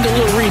Van Andel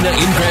Arena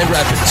in Grand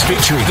Rapids,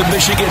 featuring the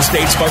Michigan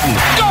State Spartans.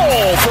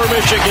 Goal for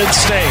Michigan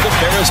State. The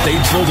Ferris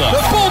State Bulldogs.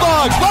 The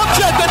Bulldogs launch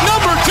at the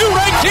number 2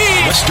 ranked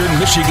team. Western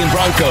Michigan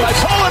Broncos.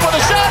 Poland with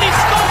a shot. He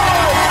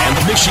scores. And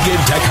the Michigan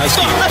Tech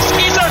Huskies. The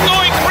Huskies are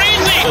going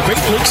crazy. The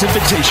Great Lakes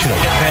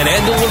Invitational at Van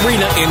Andel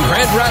Arena in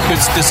Grand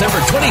Rapids, December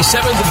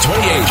 27th and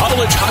 28th.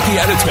 College hockey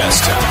at its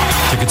best.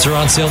 Tickets are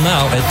on sale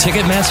now at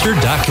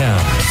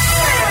Ticketmaster.com.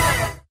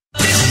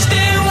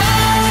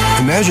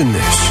 Imagine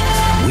this,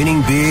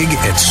 winning big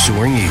at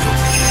Soaring Eagle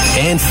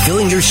and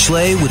filling your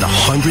sleigh with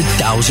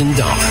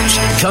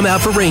 $100,000. Come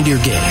out for reindeer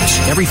games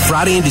every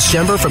Friday in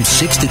December from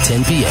 6 to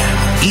 10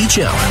 p.m. Each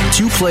hour,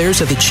 2 players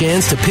have the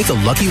chance to pick a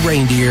lucky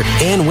reindeer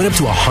and win up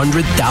to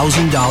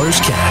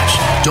 $100,000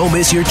 cash. Don't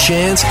miss your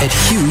chance at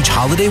huge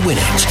holiday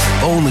winnings.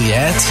 Only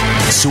at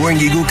Soaring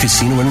Eagle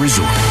Casino and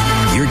Resort.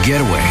 Your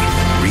getaway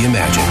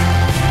reimagined.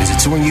 Visit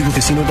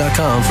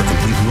SoaringEagleCasino.com for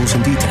complete rules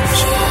and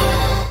details.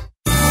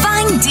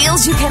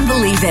 Deals you can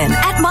believe in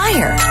at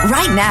Meijer.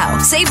 Right now,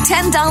 save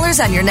 $10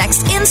 on your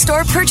next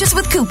in-store purchase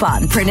with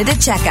coupon printed at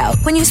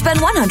checkout when you spend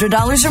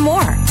 $100 or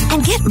more.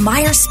 And get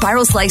Meijer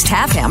Spiral Sliced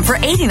Half Ham for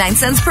 89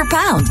 cents per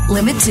pound.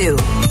 Limit 2.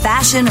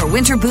 Fashion or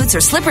winter boots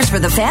or slippers for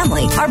the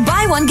family are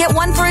buy one, get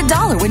one for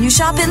 $1 when you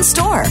shop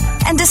in-store.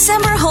 And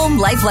December home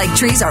lifelike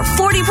trees are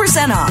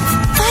 40% off.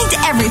 Find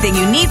everything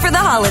you need for the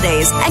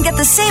holidays and get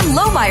the same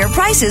low Meijer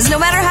prices no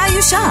matter how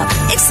you shop.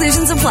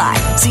 Exclusions apply.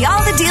 See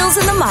all the deals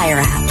in the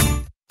Meijer app.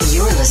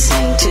 You're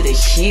listening to The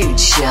Huge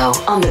Show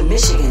on the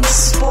Michigan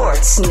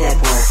Sports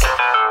Network.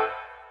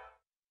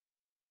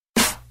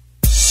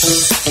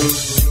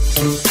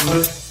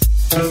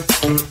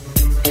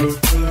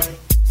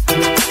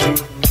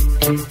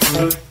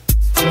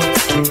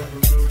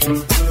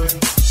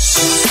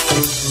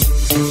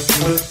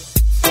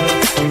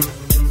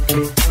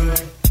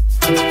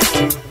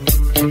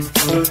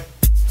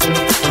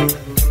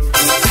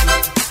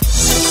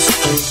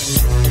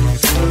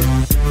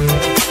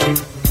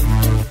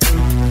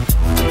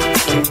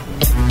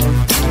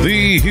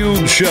 The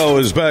Huge Show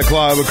is back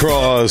live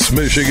across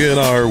Michigan.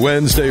 Our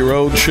Wednesday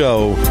road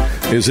show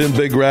is in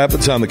Big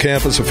Rapids on the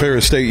campus of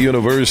Ferris State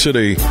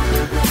University.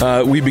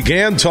 We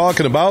began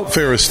talking about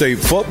Ferris State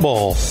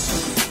football.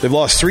 They've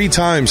lost 3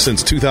 times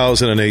since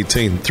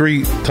 2018.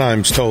 3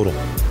 times total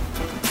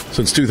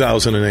since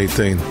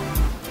 2018.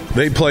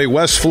 They play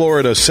West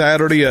Florida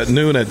Saturday at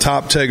noon at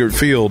Top Taggart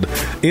Field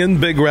in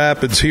Big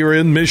Rapids here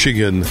in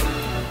Michigan.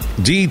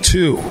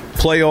 D2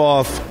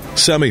 playoff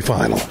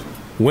semifinal.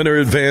 Winner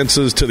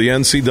advances to the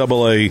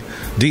NCAA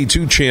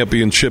D2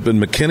 championship in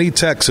McKinney,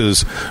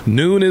 Texas.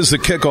 Noon is the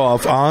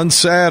kickoff on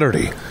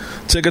Saturday.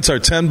 Tickets are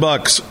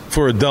 $10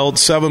 for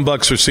adults,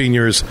 $7 for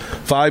seniors,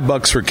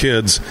 $5 for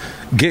kids.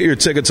 Get your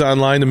tickets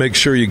online to make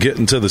sure you get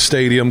into the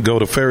stadium. Go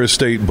to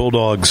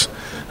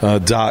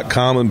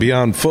FerrisStateBulldogs.com. And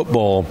beyond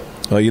football,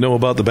 you know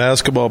about the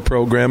basketball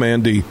program.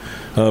 Andy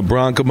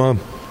Bronkema,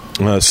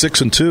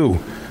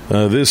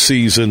 6-2 this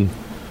season.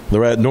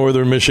 They're at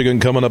Northern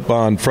Michigan coming up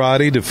on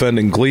Friday,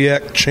 defending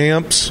GLIAC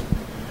champs.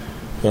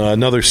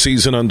 Another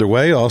season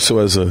underway. Also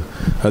as a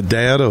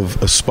dad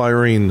of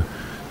aspiring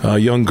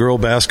young girl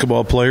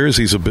basketball players.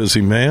 He's a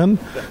busy man.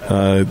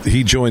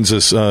 He joins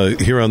us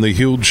here on the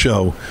Huge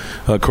Show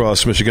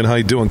across Michigan. How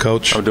you doing,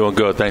 Coach? I'm doing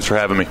good. Thanks for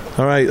having me.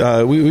 All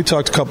right. We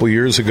talked a couple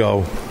years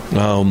ago,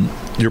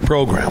 your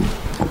program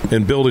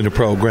and building a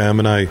program,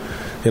 and I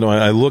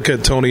look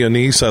at Tony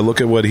Annese. I look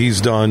at what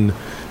he's done.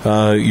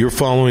 You're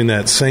following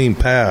that same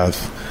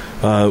path.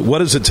 What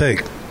does it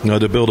take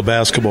to build a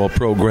basketball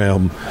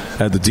program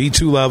at the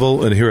D2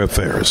 level and here at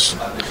Ferris?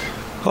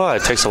 Well,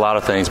 it takes a lot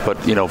of things, but,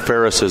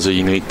 Ferris is a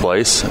unique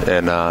place,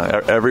 and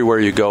everywhere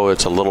you go,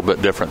 it's a little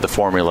bit different, the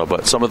formula.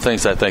 But some of the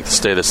things I think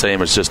stay the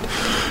same is just,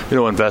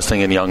 investing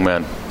in young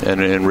men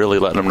and really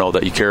letting them know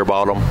that you care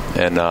about them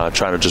and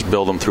trying to just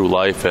build them through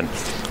life and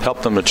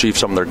help them achieve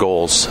some of their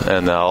goals.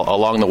 And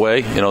along the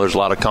way, there's a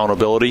lot of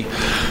accountability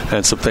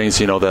and some things,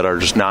 that are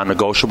just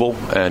non-negotiable,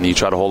 and you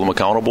try to hold them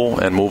accountable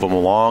and move them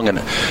along. And,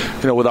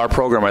 with our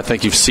program, I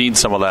think you've seen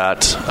some of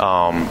that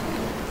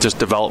just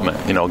development,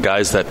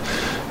 guys that,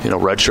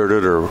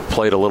 redshirted or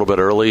played a little bit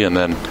early, and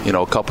then,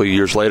 a couple of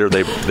years later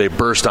they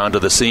burst onto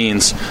the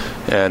scenes,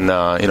 and,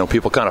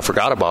 people kind of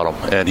forgot about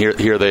them. And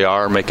here they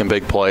are making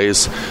big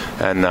plays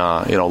and,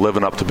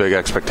 living up to big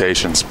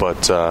expectations.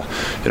 But,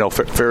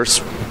 Ferris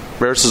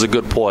is a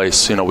good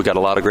place. We got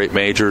a lot of great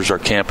majors. Our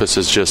campus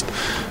is just,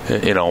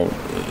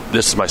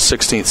 this is my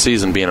 16th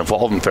season being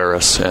involved in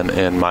Ferris,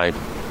 and my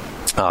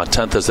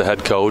 10th as the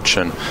head coach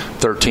and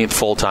 13th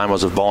full-time. I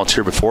was a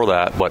volunteer before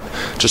that. But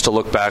just to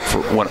look back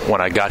for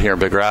when I got here in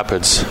Big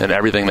Rapids and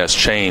everything that's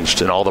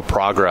changed and all the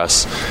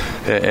progress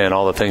and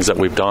all the things that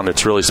we've done,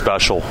 it's really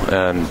special.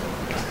 And,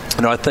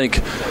 I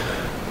think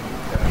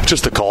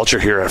just the culture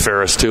here at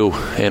Ferris, too,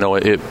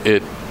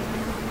 it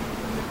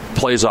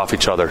plays off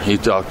each other. He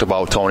talked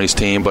about Tony's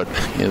team, but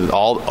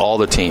all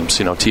the teams.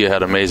 Tia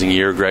had an amazing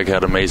year. Greg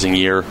had an amazing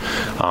year.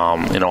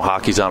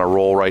 Hockey's on a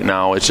roll right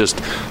now. It's just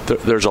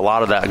there's a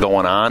lot of that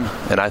going on,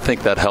 and I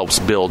think that helps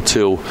build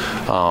too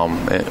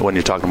when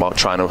you're talking about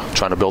trying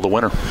to build a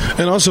winner.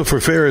 And also for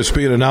Ferris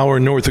being an hour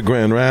north of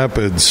Grand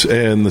Rapids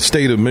and the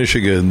state of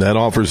Michigan that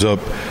offers up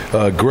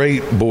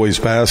great boys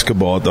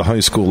basketball at the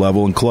high school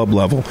level and club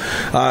level.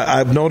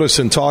 I've noticed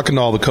in talking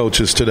to all the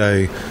coaches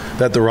today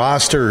that the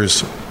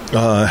rosters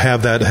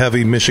have that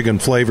heavy Michigan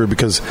flavor,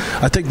 because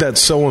I think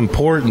that's so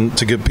important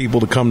to get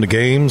people to come to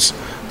games,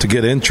 to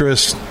get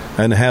interest,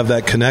 and have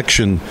that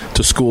connection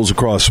to schools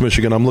across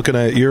Michigan. I'm looking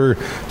at your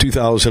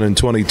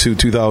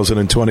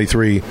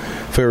 2022-2023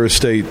 Ferris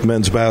State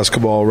men's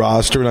basketball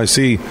roster, and I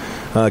see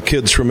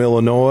kids from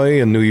Illinois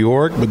and New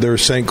York, but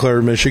there's St.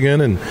 Clair, Michigan,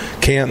 and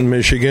Canton,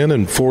 Michigan,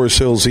 and Forest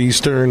Hills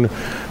Eastern.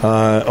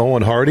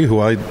 Owen Hardy, who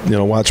I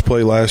watched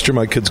play last year.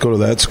 My kids go to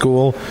that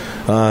school.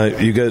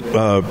 You get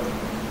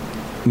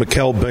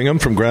Mikkel Bingham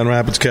from Grand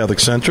Rapids Catholic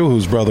Central,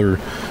 whose brother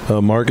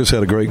Marcus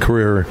had a great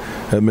career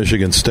at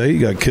Michigan State.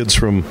 You got kids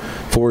from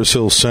Forest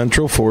Hills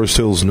Central, Forest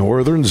Hills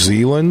Northern,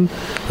 Zeeland,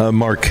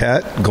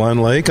 Marquette, Glen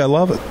Lake. I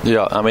love it.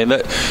 Yeah, I mean,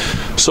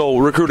 so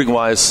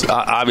recruiting-wise,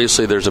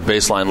 obviously there's a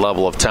baseline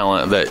level of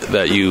talent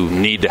that you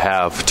need to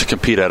have to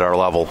compete at our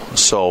level.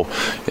 So,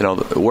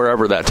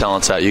 wherever that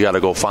talent's at, you got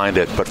to go find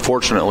it. But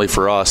fortunately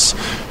for us,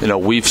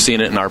 we've seen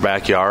it in our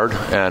backyard.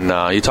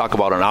 And you talk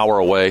about an hour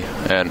away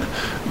and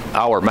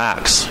hour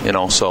max,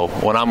 so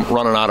when I'm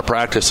running out of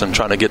practice and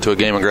trying to get to a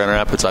game in Grand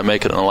Rapids, I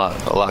make it a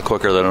lot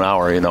quicker than an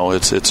hour.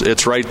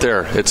 It's right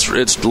there.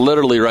 It's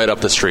literally right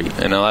up the street.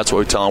 That's what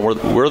we tell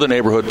them. We're the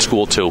neighborhood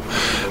school too,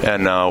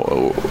 and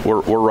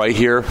we're right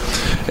here.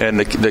 And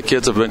the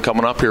kids have been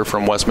coming up here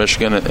from West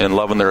Michigan and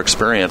loving their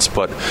experience.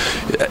 But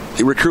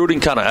recruiting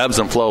kind of ebbs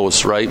and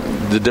flows, right?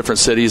 The different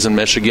cities in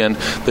Michigan,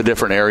 the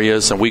different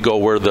areas, and we go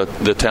where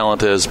the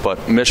talent is.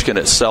 But Michigan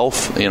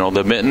itself,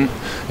 the Mitten,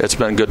 it's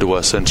been good to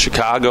us. And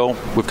Chicago, ago.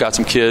 We've got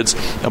some kids.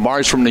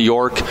 Amari's from New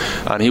York,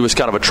 and he was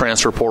kind of a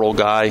transfer portal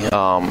guy,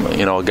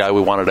 a guy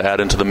we wanted to add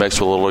into the mix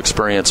with a little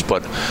experience.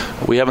 But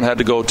we haven't had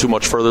to go too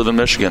much further than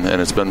Michigan,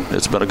 and it's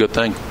been a good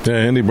thing. Yeah,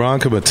 Andy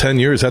Bronkema, 10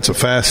 years. That's a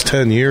fast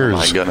 10 years. Oh,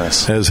 my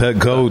goodness. As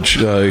head coach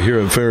here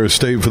at Ferris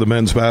State for the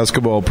men's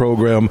basketball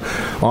program.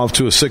 Off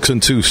to a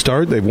 6-2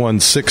 start. They've won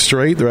 6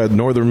 straight. They're at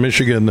Northern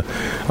Michigan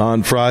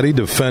on Friday,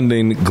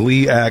 defending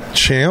GLIAC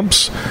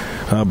champs.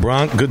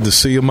 Bronk, good to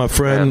see you, my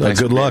friend.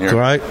 Good luck, all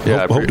right?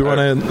 Yeah, hope to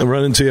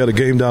run into you at a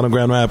game down in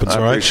Grand Rapids,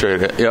 all right? I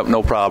appreciate it. Yep,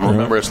 no problem.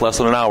 Remember, it's less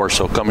than an hour,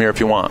 so come here if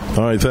you want.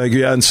 All right, thank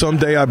you. Yeah, and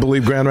someday I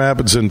believe Grand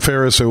Rapids and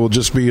Ferris will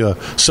just be a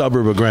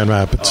suburb of Grand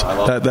Rapids.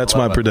 That's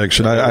my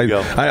prediction.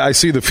 I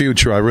see the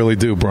future. I really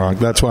do, Bronk.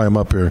 That's why I'm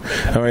up here.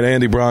 All right,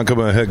 Andy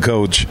Bronkema, head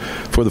coach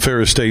for the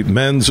Ferris State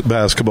men's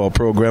basketball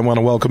program. I want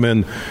to welcome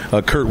in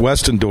Kurt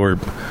Westendorp,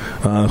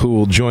 who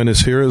will join us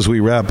here as we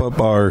wrap up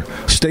our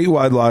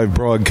statewide live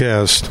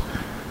broadcast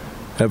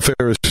at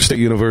Ferris State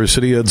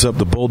University. Heads up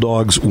the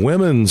Bulldogs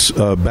women's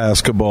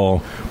basketball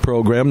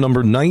program,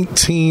 number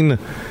 19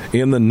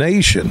 in the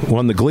nation.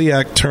 Won the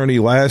GLIAC tourney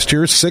last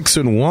year,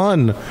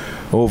 6-1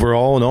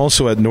 overall, and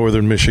also at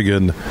Northern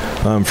Michigan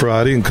on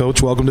Friday. And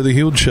Coach, welcome to the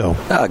Huge Show.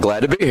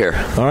 Glad to be here.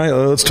 All right,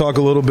 let's talk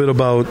a little bit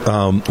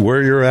about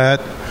where you're at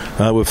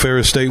with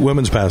Ferris State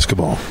women's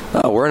basketball.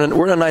 We're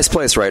in a nice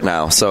place right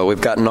now. So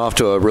we've gotten off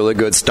to a really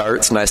good start.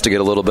 It's nice to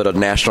get a little bit of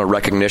national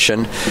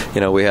recognition.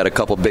 We had a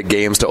couple big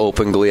games to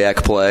open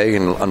GLIAC play,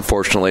 and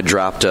unfortunately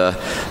dropped a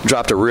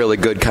really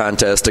good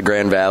contest to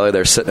Grand Valley.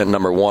 They're sitting at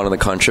number 1 in the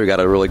country. Got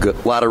a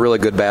lot of really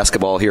good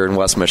basketball here in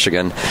West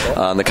Michigan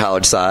on the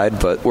college side.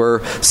 But we're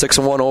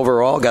 6-1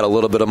 overall. Got a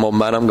little bit of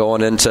momentum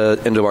going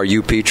into our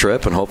UP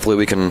trip, and hopefully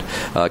we can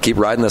keep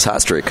riding this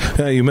hot streak.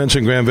 Yeah, you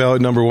mentioned Grand Valley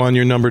number 1.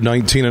 You're number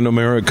 19 in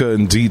America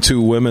in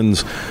D2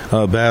 women's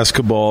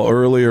basketball.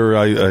 Earlier,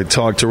 I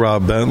talked to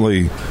Rob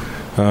Bentley,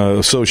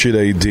 associate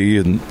AD,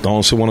 and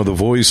also one of the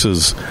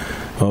voices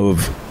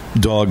of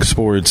dog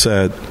sports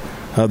at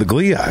the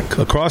GLIAC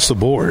across the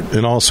board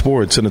in all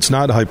sports, and it's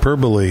not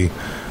hyperbole.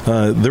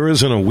 There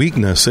isn't a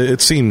weakness. It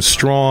seems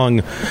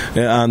strong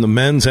on the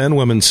men's and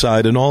women's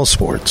side in all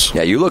sports.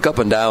 Yeah, you look up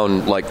and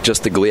down, like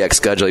just the GLIAC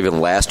schedule even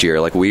last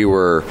year. Like we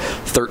were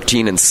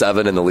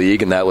 13-7 in the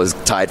league, and that was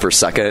tied for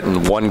second,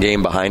 and one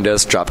game behind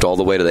us dropped all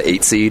the way to the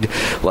 8 seed.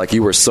 Like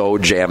you were so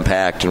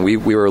jam-packed, and we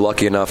were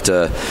lucky enough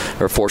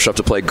fortunate enough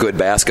to play good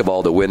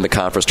basketball to win the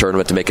conference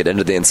tournament to make it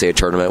into the NCAA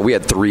tournament. We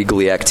had 3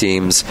 GLIAC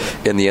teams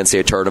in the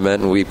NCAA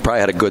tournament, and we probably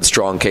had a good,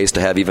 strong case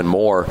to have even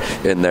more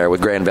in there with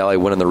Grand Valley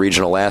winning the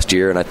regional last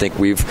year. And I think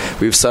we've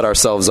set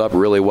ourselves up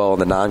really well in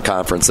the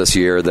non-conference this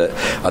year that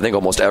I think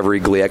almost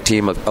every GLIAC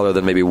team, other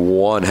than maybe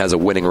one, has a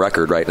winning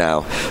record right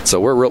now.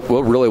 So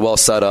we're really well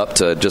set up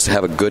to just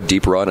have a good,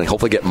 deep run and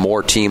hopefully get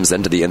more teams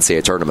into the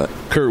NCAA tournament.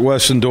 Kurt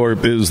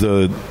Westendorp is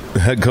the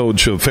head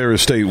coach of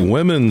Ferris State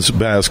women's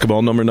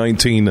basketball, number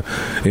 19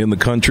 in the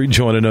country,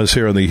 joining us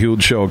here on the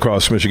Huge Show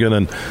across Michigan.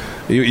 And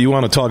you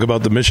want to talk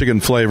about the Michigan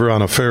flavor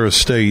on a Ferris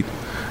State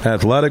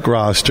athletic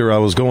roster. I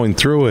was going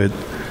through it.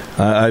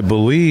 I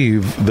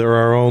believe there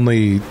are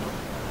only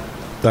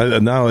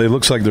now it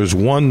looks like there's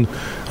one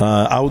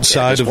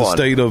outside of the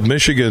state of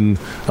Michigan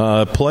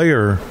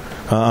player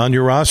on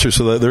your roster,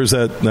 so that there's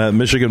that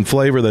Michigan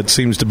flavor that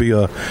seems to be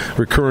a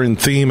recurring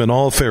theme in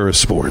all Ferris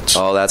sports.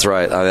 Oh, that's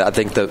right. I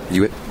think that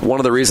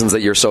one of the reasons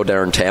that you're so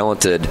darn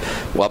talented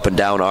up and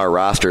down our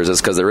rosters is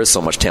because there is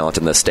so much talent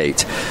in this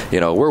state.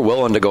 We're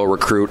willing to go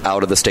recruit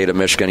out of the state of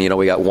Michigan.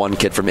 We got one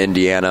kid from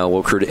Indiana.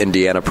 We'll recruit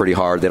Indiana pretty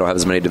hard. They don't have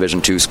as many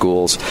Division II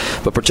schools.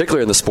 But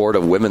particularly in the sport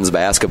of women's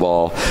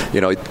basketball,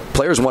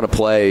 players want to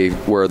play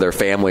where their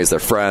families, their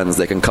friends,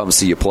 they can come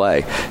see you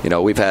play.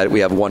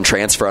 We have one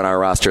transfer on our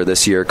roster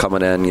this year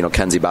coming in,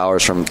 Kenzie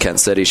Bowers from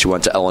Kent City. She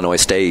went to Illinois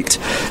State,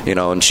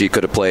 and she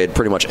could have played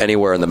pretty much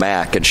anywhere in the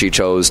MAC, and she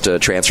chose to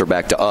transfer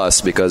back to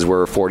us because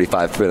we're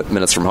 45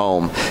 minutes from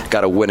home.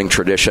 Got a winning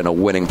tradition, a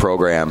winning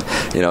program.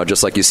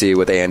 Just like you see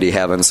with Andy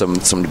having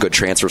some good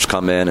transfers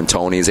come in, and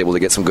Tony's able to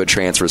get some good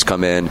transfers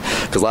come in.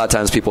 Because a lot of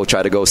times people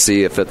try to go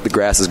see if the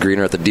grass is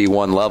greener at the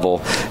D1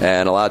 level,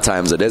 and a lot of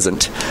times it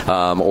isn't,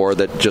 or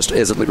that just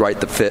isn't right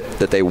the fit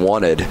that they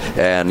wanted.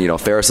 And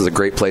Ferris is a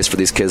great place for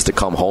these kids to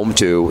come home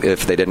to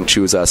if they didn't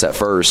choose us at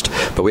first,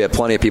 but we have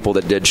plenty of people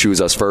that did choose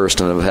us first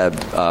and have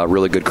had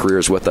really good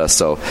careers with us.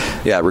 So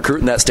yeah,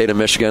 recruiting that state of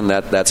Michigan,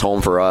 that's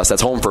home for us.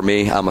 That's home for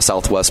me. I'm a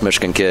Southwest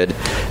Michigan kid.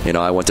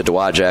 I went to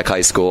Dowagiac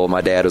High School.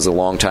 My dad was a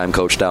longtime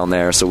coach down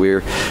there, so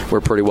we're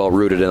pretty well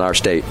rooted in our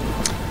state.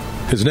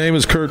 His name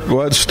is Kurt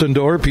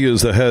Westendorp. He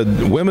is the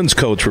head women's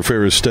coach for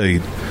Ferris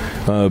State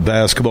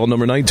basketball,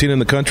 number 19 in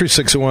the country,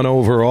 6-1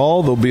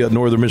 overall. They'll be at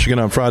Northern Michigan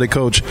on Friday.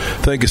 Coach,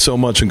 thank you so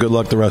much, and good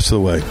luck the rest of the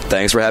way.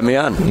 Thanks for having me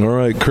on. All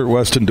right, Kurt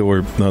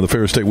Westendorp, the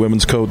Ferris State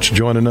women's coach,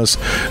 joining us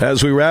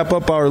as we wrap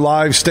up our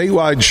live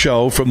statewide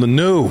show from the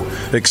new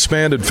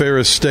expanded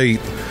Ferris State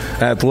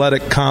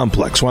Athletic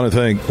Complex. I want to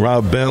thank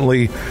Rob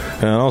Bentley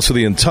and also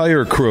the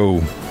entire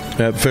crew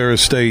at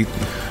Ferris State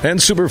and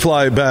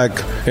Superfly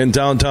back in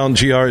downtown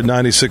GR at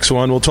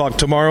 96.1. We'll talk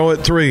tomorrow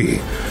at 3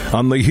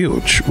 on the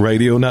Huge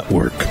Radio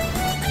Network.